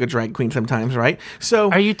sounds like a drag queen sometimes, right?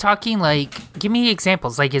 So are you talking like, give me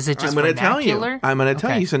examples. Like, is it just I'm going to tell you. I'm going to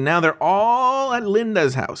tell you. So now they're all at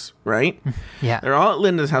Linda's house, right? Yeah. They're all at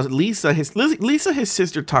Linda's house. Lisa, his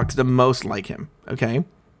sister, talks the most like him, okay?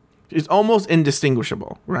 She's almost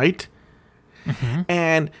indistinguishable, right? Mm-hmm.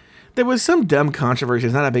 And there was some dumb controversy,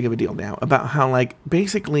 it's not that big of a deal now, about how, like,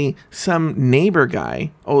 basically some old neighbor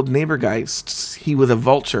guy, he was a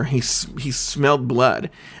vulture. He smelled blood.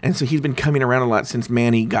 And so he's been coming around a lot since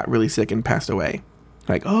Manny got really sick and passed away.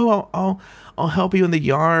 Like, oh, I'll help you in the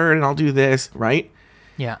yard and I'll do this, right?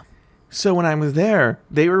 Yeah. So when I was there,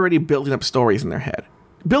 they were already building up stories in their head.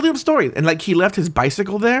 Building up stories. And, like, he left his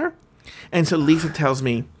bicycle there. And so Lisa tells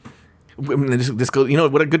me, this goes, you know,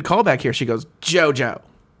 what a good callback here. She goes, Jojo,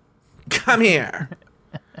 come here.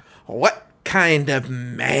 What kind of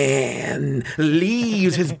man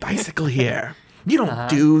leaves his bicycle here? You don't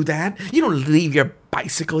do that. You don't leave your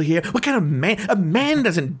bicycle here. What kind of man? A man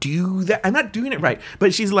doesn't do that. I'm not doing it right.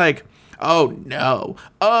 But she's like, oh no.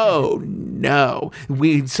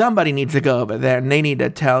 Somebody needs to go over there and they need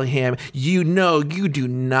to tell him, you do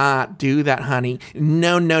not do that, honey.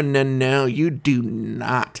 No, you do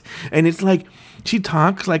not. And it's like, she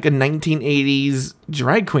talks like a 1980s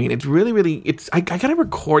drag queen. It's really, I gotta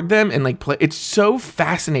record them and like play. It's so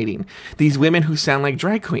fascinating. These women who sound like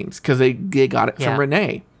drag queens because they got it from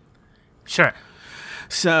Renee. Sure.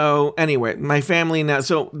 So anyway, my family now.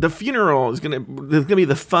 So the funeral there's gonna be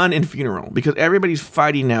the fun in funeral because everybody's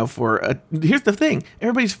fighting now here's the thing.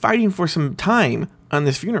 Everybody's fighting for some time on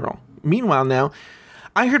this funeral. Meanwhile, now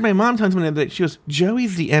I heard my mom telling someone that she goes,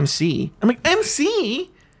 "Joey's the MC." I'm like,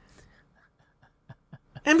 MC?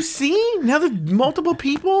 MC? Now there's multiple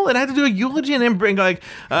people, and I have to do a eulogy and then bring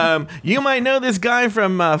you might know this guy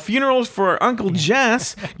from Funerals for Uncle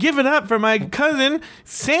Jess. Give it up for my cousin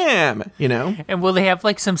Sam. And will they have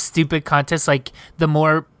like some stupid contest, like the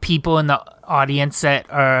more people in the audience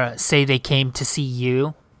that say they came to see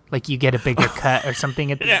you, like you get a bigger cut or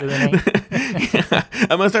something at the end of the night? Yeah.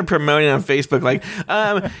 I'm gonna start promoting on Facebook, like,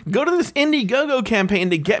 go to this Indiegogo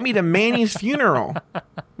campaign to get me to Manny's funeral.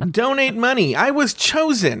 Donate money. I was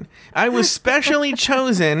chosen. I was specially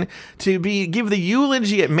chosen to give the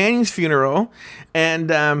eulogy at Manny's funeral, and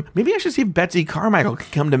maybe I should see if Betsy Carmichael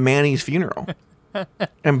can come to Manny's funeral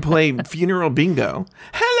and play funeral bingo.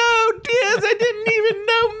 Hello, Diaz. I didn't even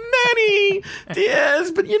know Manny,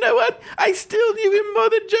 Diaz, but you know what? I still knew him more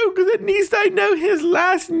than Joe because at least I know his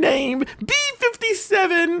last name,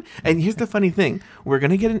 B57. And here's the funny thing: we're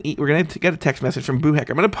gonna get a text message from Boo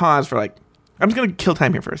Hecker. I'm gonna pause for I'm just gonna kill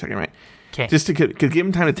time here for a second, right? Okay. Just to give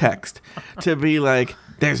him time to text to be like,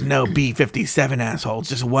 "There's no B57 assholes,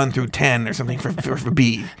 just 1 through 10 or something for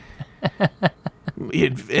B."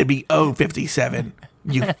 It'd be O57,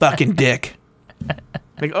 you fucking dick.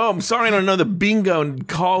 Like, oh, I'm sorry, I don't know the bingo and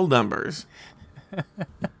call numbers.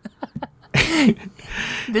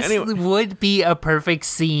 This would be a perfect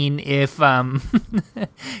scene if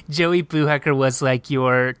Joey Boo Hecker was like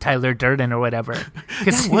your Tyler Durden or whatever.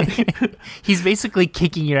 Because he's basically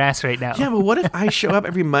kicking your ass right now. Yeah, but what if I show up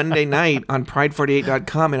every Monday night on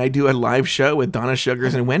Pride48.com and I do a live show with Donna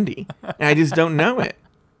Sugars and Wendy, and I just don't know it?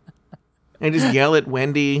 I just yell at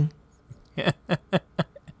Wendy.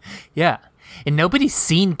 Yeah. And nobody's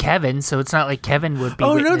seen Kevin, so it's not like Kevin would be.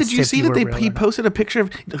 Oh no! Did you see that he real posted a picture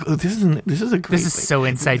of? Oh, this is a great. This is so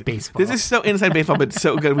inside baseball. This is so inside baseball, but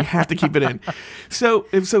so good. We have to keep it in. So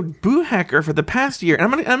Boo Hecker for the past year, and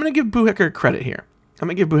I'm gonna give Boo Hecker credit here. I'm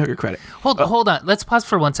gonna give Boo Hecker credit. Hold on. Let's pause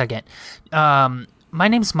for 1 second. My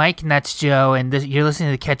name's Mike, and that's Joe, and you're listening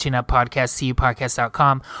to the Catching Up Podcast,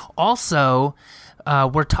 cupodcast.com. Also,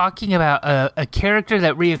 we're talking about a character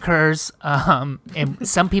that reoccurs, and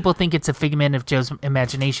some people think it's a figment of Joe's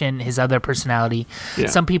imagination, his other personality. Yeah.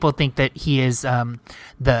 Some people think that he is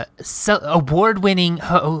the award-winning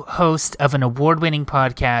host of an award-winning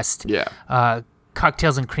podcast,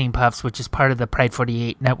 Cocktails and Cream Puffs, which is part of the Pride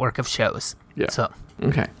 48 network of shows. Yeah. So,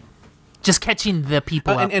 okay. Just catching the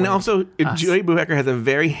people up. And also, Joey Boo Hecker has a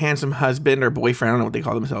very handsome husband or boyfriend, I don't know what they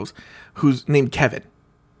call themselves, who's named Kevin.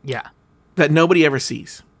 Yeah. That nobody ever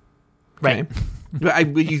sees. Okay?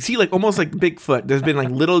 Right. But you see almost like Bigfoot. There's been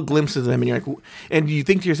little glimpses of him, and you're like, and you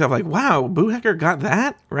think to yourself wow, Boo Hecker got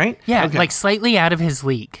that, right? Yeah, slightly out of his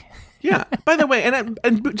league. Yeah. By the way,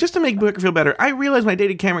 and just to make Boo Hecker feel better, I realized when I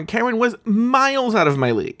dated Cameron, Cameron was miles out of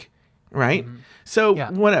my league, right? Mm-hmm. So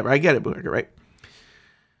whatever, I get it, Boo Hecker, right?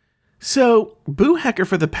 So Boo Hecker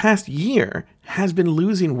for the past year has been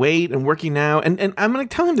losing weight and working out, and I'm going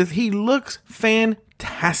to tell him this: he looks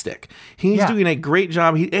fantastic. He's doing a great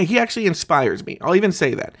job. He actually inspires me. I'll even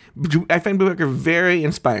say that. I find Boo Hecker very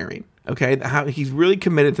inspiring. Okay, how he's really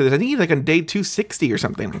committed to this. I think he's on day 260 or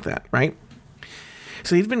something like that, right?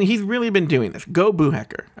 So he's really been doing this. Go Boo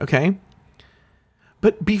Hecker, okay?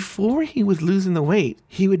 But before he was losing the weight,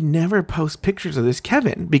 he would never post pictures of this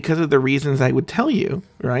Kevin because of the reasons I would tell you,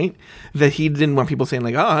 right? That he didn't want people saying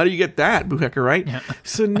oh, how do you get that, Boo Hecker, right? Yeah.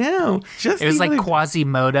 So now, just it was like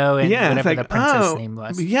Quasimodo and whatever the princess name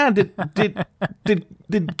was. Yeah,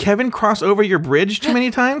 did Kevin cross over your bridge too many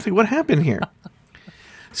times? What happened here?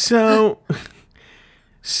 So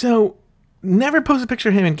never post a picture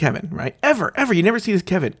of him and Kevin, right? Ever. You never see this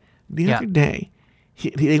Kevin. The other day,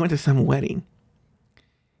 they went to some wedding.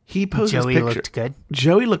 He posted Joey this picture. Looked good.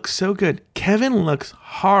 Joey looks so good. Kevin looks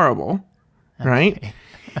horrible, right?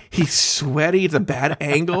 He's sweaty. It's a bad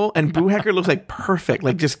angle. And Boo Hecker looks perfect,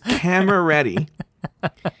 just camera ready.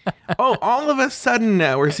 Oh, all of a sudden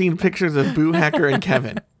now we're seeing pictures of Boo Hecker and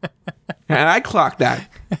Kevin. And I clocked that.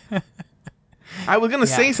 I was going to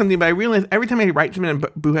say something, but I realized every time I write something on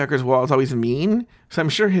Boo Hecker's wall, it's always mean. So I'm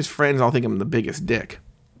sure his friends all think I'm the biggest dick.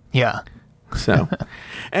 Yeah. So,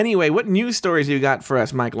 anyway, what news stories you got for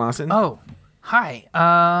us, Mike Lawson? Oh, hi.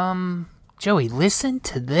 Joey, listen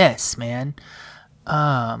to this, man.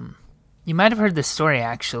 You might have heard this story,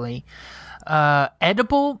 actually.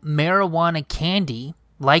 Edible marijuana candy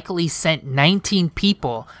likely sent 19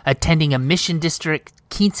 people attending a Mission District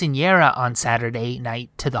quinceañera on Saturday night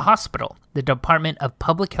to the hospital, the Department of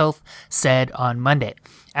Public Health said on Monday.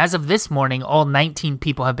 As of this morning, all 19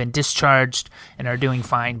 people have been discharged and are doing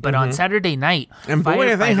fine. But on Saturday night, and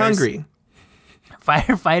boy, are they hungry.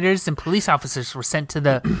 Firefighters and police officers were sent to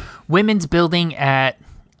the women's building at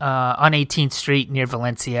on 18th Street near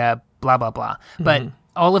Valencia, blah, blah, blah. But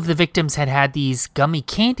all of the victims had these gummy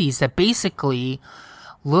candies that basically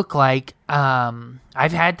look like,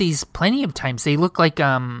 I've had these plenty of times. They look like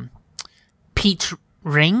peach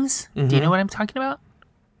rings. Do you know what I'm talking about?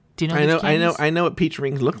 Do you know? I know what peach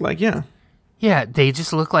rings look like. Yeah. Yeah, they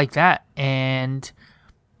just look like that. And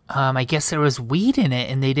I guess there was weed in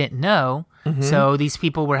it and they didn't know. So these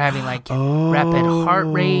people were having like rapid heart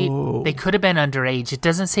rate. They could have been underage. It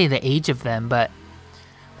doesn't say the age of them, but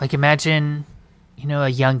like imagine, a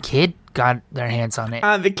young kid got their hands on it.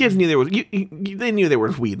 The kids knew there was. They knew there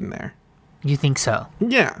was weed in there. You think so?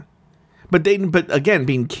 Yeah, but again,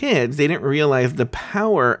 being kids, they didn't realize the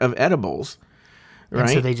power of edibles, right? And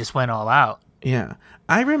so they just went all out. Yeah,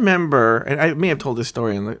 I remember, and I may have told this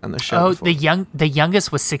story on the show. Oh, before. the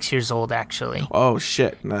youngest was 6 years old, actually. Oh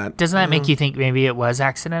shit! Doesn't that make you think maybe it was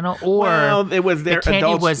accidental, or it was their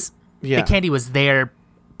adults? The candy was there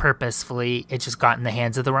purposefully. It just got in the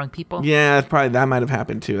hands of the wrong people. Yeah, that might have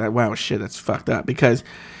happened too. Wow, shit, that's fucked up because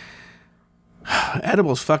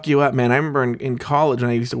edibles fuck you up, man. I remember in college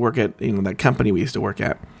when I used to work at that company we used to work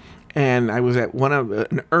at, and I was at one of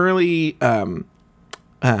an early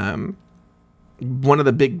one of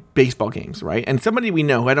the big baseball games, right? And somebody we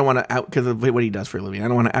know, I don't want to out because of what he does for a living. I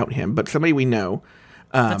don't want to out him, but somebody we know.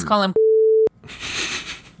 Let's call him.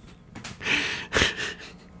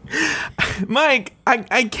 Mike,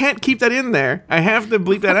 I can't keep that in there. I have to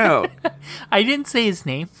bleep that out. I didn't say his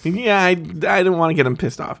name. Yeah, I don't want to get him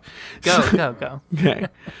pissed off. Go. Okay.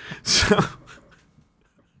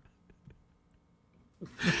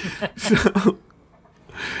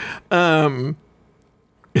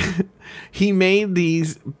 He made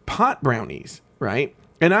these pot brownies, right?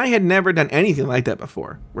 And I had never done anything like that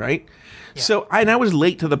before, right? Yeah. So I was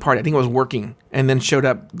late to the party. I think I was working and then showed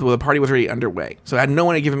up. The party was already underway. So I had no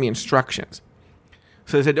one giving me instructions.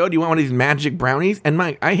 So they said, "Oh, do you want one of these magic brownies?" And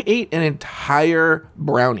Mike, I ate an entire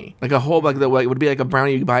brownie. Like a whole, it would be like a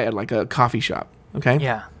brownie you buy at like a coffee shop. Okay?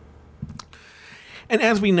 Yeah. And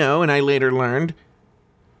as we know, and I later learned,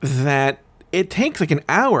 that it takes like an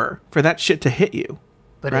hour for that shit to hit you.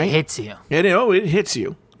 But right? It hits you. It hits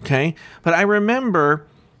you. Okay? But I remember,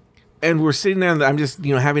 and we're sitting there, and I'm just,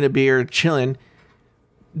 having a beer, chilling.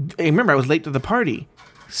 I remember I was late to the party.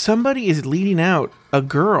 Somebody is leading out a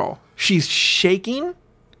girl. She's shaking,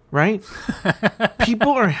 right? People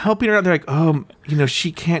are helping her out. They're like,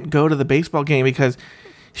 she can't go to the baseball game because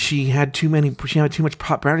she had too much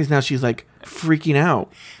pot brownies. Now she's like freaking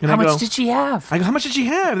out. And how much did she have? I go, how much did she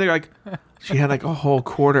have? They're like, she had like a whole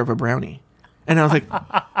quarter of a brownie. And I was like,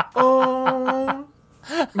 oh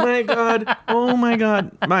my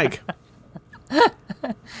God, Mike.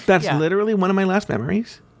 That's literally one of my last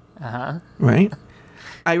memories. Right?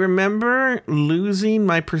 I remember losing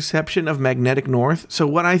my perception of magnetic north. So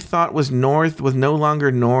what I thought was north was no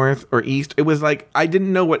longer north or east. It was like I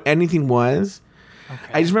didn't know what anything was.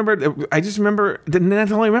 Okay. I just remember.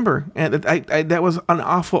 That's all I remember. And that was an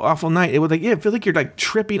awful night. It was like, it feels like you're like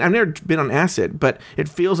tripping. I've never been on acid, but it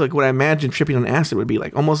feels like what I imagined tripping on acid would be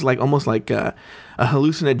like, almost like a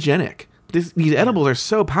hallucinogenic. These edibles are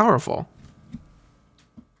so powerful.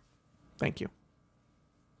 Thank you.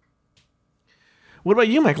 What about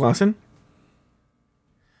you, Mike Lawson?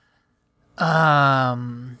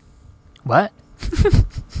 What?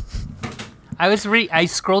 I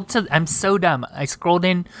scrolled to. I'm so dumb. I scrolled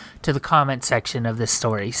in to the comment section of this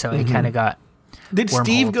story, so I kind of got. Did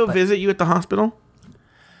Steve go visit you at the hospital?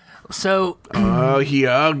 So. Oh,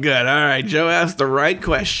 good. All right, Joe asked the right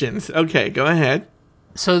questions. Okay, go ahead.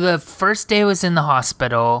 So the first day I was in the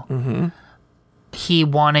hospital, he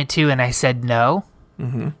wanted to, and I said no.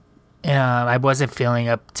 I wasn't feeling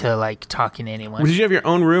up to like talking to anyone. Did you have your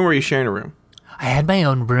own room, or were you sharing a room? I had my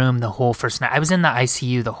own room the whole first night. I was in the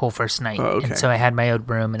ICU the whole first night. Oh, okay. And so I had my own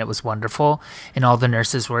room, and it was wonderful. And all the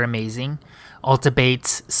nurses were amazing. Alta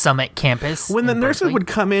Bates Summit Campus. When the nurses Berkeley. would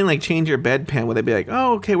come in, like change your bedpan, would they be like,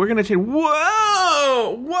 "Oh, okay, we're gonna change"?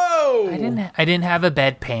 Whoa! I didn't have a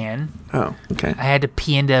bedpan. Oh, okay. I had to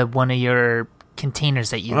pee into one of your containers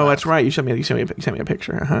that you. Oh, that's right. You sent me a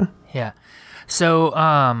picture. Yeah. So,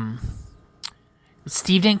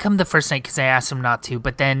 Steve didn't come the first night because I asked him not to,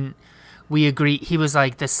 but then we agreed. He was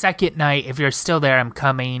like, the second night, if you're still there, I'm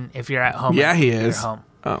coming. If you're at home, he you're is. home.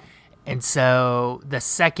 Oh. And so the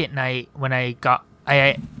second night when I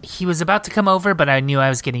he was about to come over, but I knew I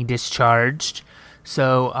was getting discharged,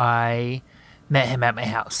 so I met him at my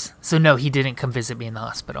house. So no, he didn't come visit me in the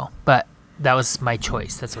hospital, but that was my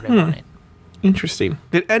choice. That's what I wanted. Interesting.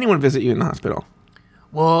 Did anyone visit you in the hospital?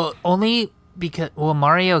 Well, only because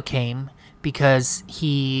Mario came because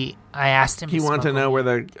I asked him. He wanted to know where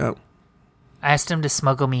the. Oh. I asked him to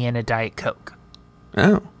smuggle me in a Diet Coke.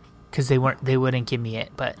 Oh. Because they wouldn't give me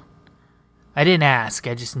it, but I didn't ask.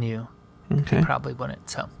 I just knew. Okay. They probably wouldn't.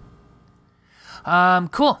 So.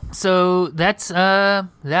 Cool. So that's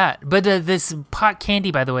that. But this pot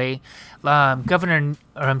candy, by the way, Gavin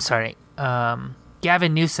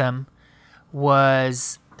Newsom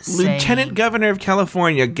was Lieutenant Governor of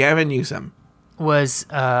California, Gavin Newsom, was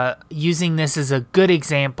using this as a good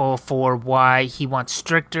example for why he wants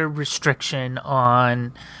stricter restriction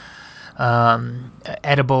on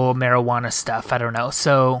edible marijuana stuff. I don't know.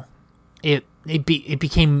 So it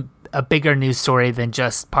became a bigger news story than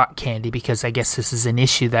just pot candy because I guess this is an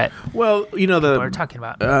issue that people are talking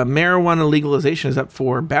about. Marijuana legalization is up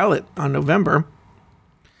for ballot on November.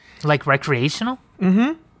 Like recreational?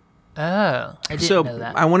 Mm-hmm. Oh, I didn't know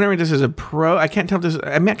that. I wonder if this is a pro. I can't tell if this.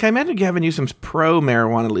 I imagine Gavin Newsom's pro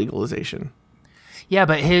marijuana legalization. Yeah,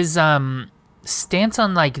 but his stance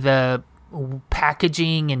on like the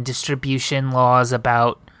packaging and distribution laws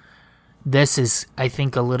about this is, I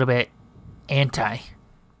think, a little bit anti.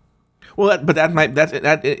 Well,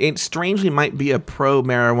 it strangely might be a pro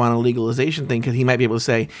marijuana legalization thing because he might be able to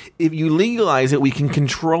say, if you legalize it, we can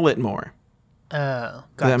control it more. Oh, gotcha.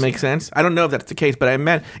 Does that make sense? I don't know if that's the case, but I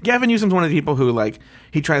met Gavin Newsom's one of the people who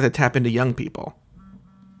he tries to tap into young people.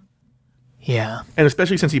 Yeah, and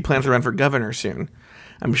especially since he plans to run for governor soon,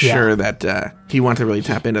 I'm sure that he wants to really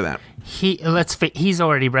tap into that. He's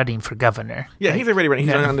already running for governor. Yeah, right? He's already running.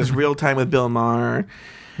 He's on this Real Time with Bill Maher.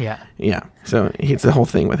 Yeah. Yeah. So it's the whole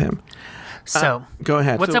thing with him. So go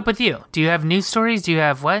ahead. What's up with you? Do you have news stories? Do you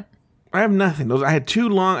have what? I have nothing. I had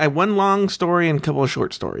one long story and a couple of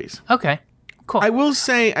short stories. Okay. Cool. I will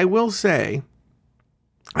say. I say.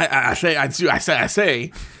 Oh,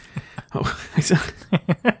 I say.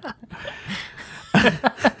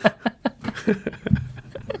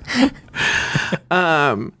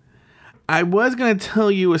 I was going to tell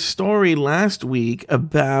you a story last week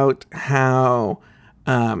about how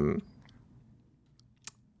I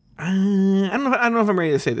don't know if I'm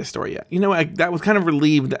ready to say this story yet. You know, I was kind of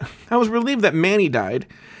relieved. I was relieved that Manny died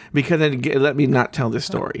because it let me not tell this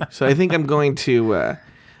story. So I think I'm going to.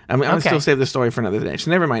 I'm going to still save the story for another day.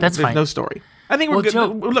 So never mind. There's fine. No story. I think we're good. Joe,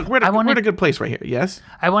 look, we're at a good place right here. Yes.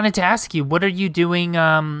 I wanted to ask you, what are you doing?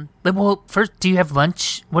 First, do you have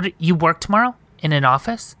lunch? You work tomorrow in an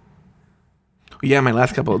office? Yeah, my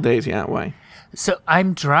last couple of days. Yeah, why? So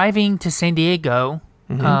I'm driving to San Diego,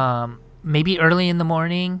 maybe early in the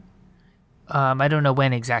morning. I don't know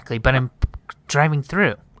when exactly, but I'm driving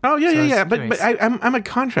through. Oh yeah. But I'm a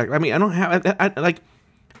contract. I mean, I don't have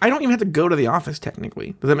I don't even have to go to the office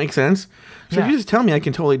technically. Does that make sense? So if you just tell me, I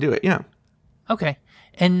can totally do it. Yeah. Okay.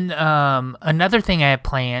 And another thing I have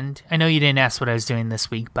planned, I know you didn't ask what I was doing this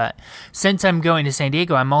week, but since I'm going to San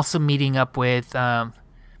Diego, I'm also meeting up with, you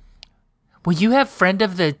have friend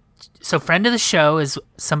of the show is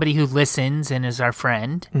somebody who listens and is our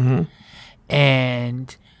friend. Mm-hmm.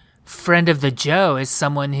 And friend of the Joe is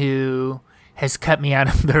someone who has cut me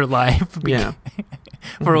out of their life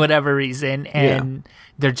for whatever reason. And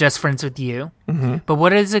they're just friends with you. Mm-hmm. But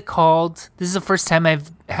what is it called? This is the first time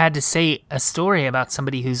I've had to say a story about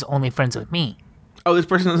somebody who's only friends with me. Oh, this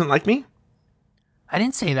person doesn't like me? I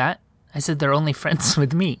didn't say that. I said they're only friends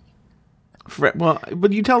with me.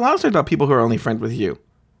 But you tell a lot of stories about people who are only friends with you.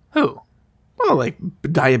 Who? Well, like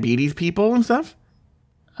diabetes people and stuff.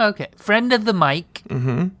 Okay. Friend of the mic.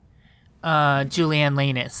 Mm-hmm. Julianne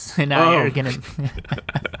Lanus and I are going to...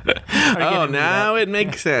 now it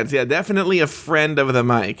makes sense. Yeah, definitely a friend of the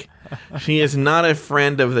mic. She is not a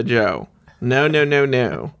friend of the Joe. No.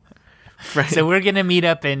 So we're going to meet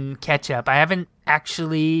up and catch up. I haven't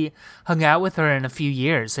actually hung out with her in a few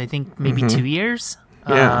years. I think maybe 2 years.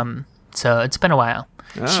 Yeah. So it's been a while.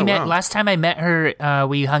 Last time I met her,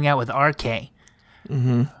 we hung out with RK.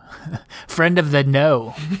 Mm-hmm. Friend of the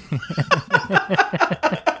no.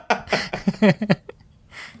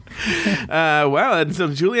 And so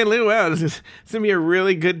Julianne Liu, it's gonna be a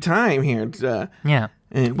really good time here. Yeah.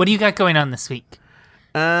 What do you got going on this week?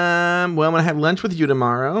 I'm gonna have lunch with you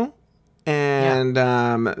tomorrow, and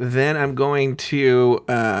then I'm going to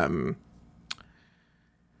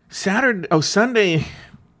Sunday.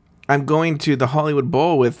 I'm going to the Hollywood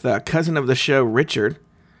Bowl with cousin of the show, Richard.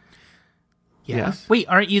 Yeah. Yes. Wait,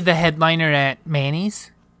 aren't you the headliner at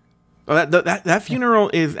Manny's? Oh, that funeral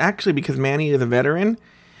is actually because Manny is a veteran.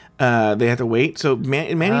 They have to wait. So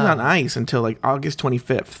Manny's on ice until like August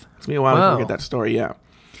 25th. It's been a while to get that story. Yeah,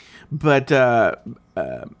 but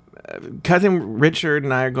cousin Richard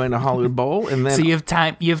and I are going to Hollywood Bowl, and then so you have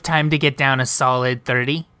time. You have time to get down a solid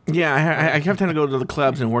 30. Yeah, I have time to go to the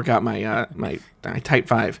clubs and work out my my Type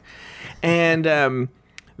 5, and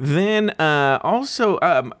then also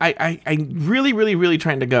I really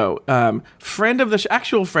trying to go.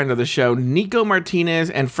 Actual friend of the show, Nico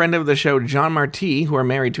Martinez, and friend of the show, John Marti, who are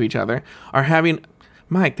married to each other, are having.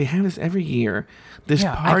 Mike, they have this every year. This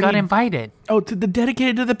party. I got invited. Oh,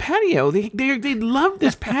 dedicated to the patio. They love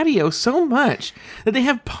this patio so much that they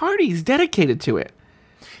have parties dedicated to it.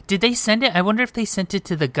 Did they send it? I wonder if they sent it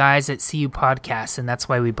to the guys at CU Podcast, and that's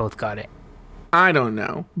why we both got it. I don't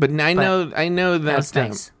know, but I know that. That's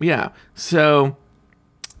nice. Yeah. So,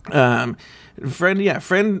 friends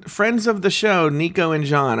of the show, Nico and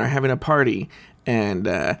John are having a party, and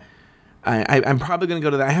I'm probably going to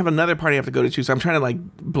go to that. I have another party I have to go to too, so I'm trying to like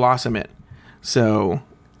blossom it. So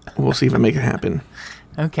we'll see if I make it happen.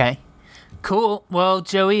 Okay. Cool. Well,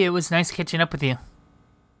 Joey, it was nice catching up with you.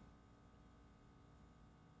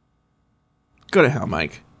 Go to hell,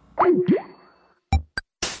 Mike.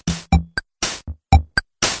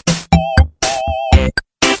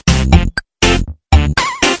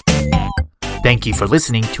 Thank you for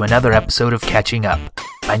listening to another episode of Catching Up.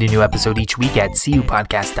 Find a new episode each week at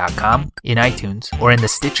cupodcast.com, in iTunes, or in the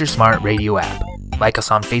Stitcher Smart Radio app. Like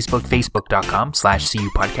us on Facebook,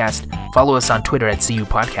 facebook.com/cupodcast. Follow us on Twitter at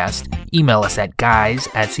cupodcast. Email us at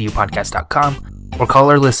guys@cupodcast.com, or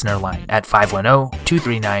call our listener line at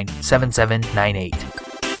 510-239-7798.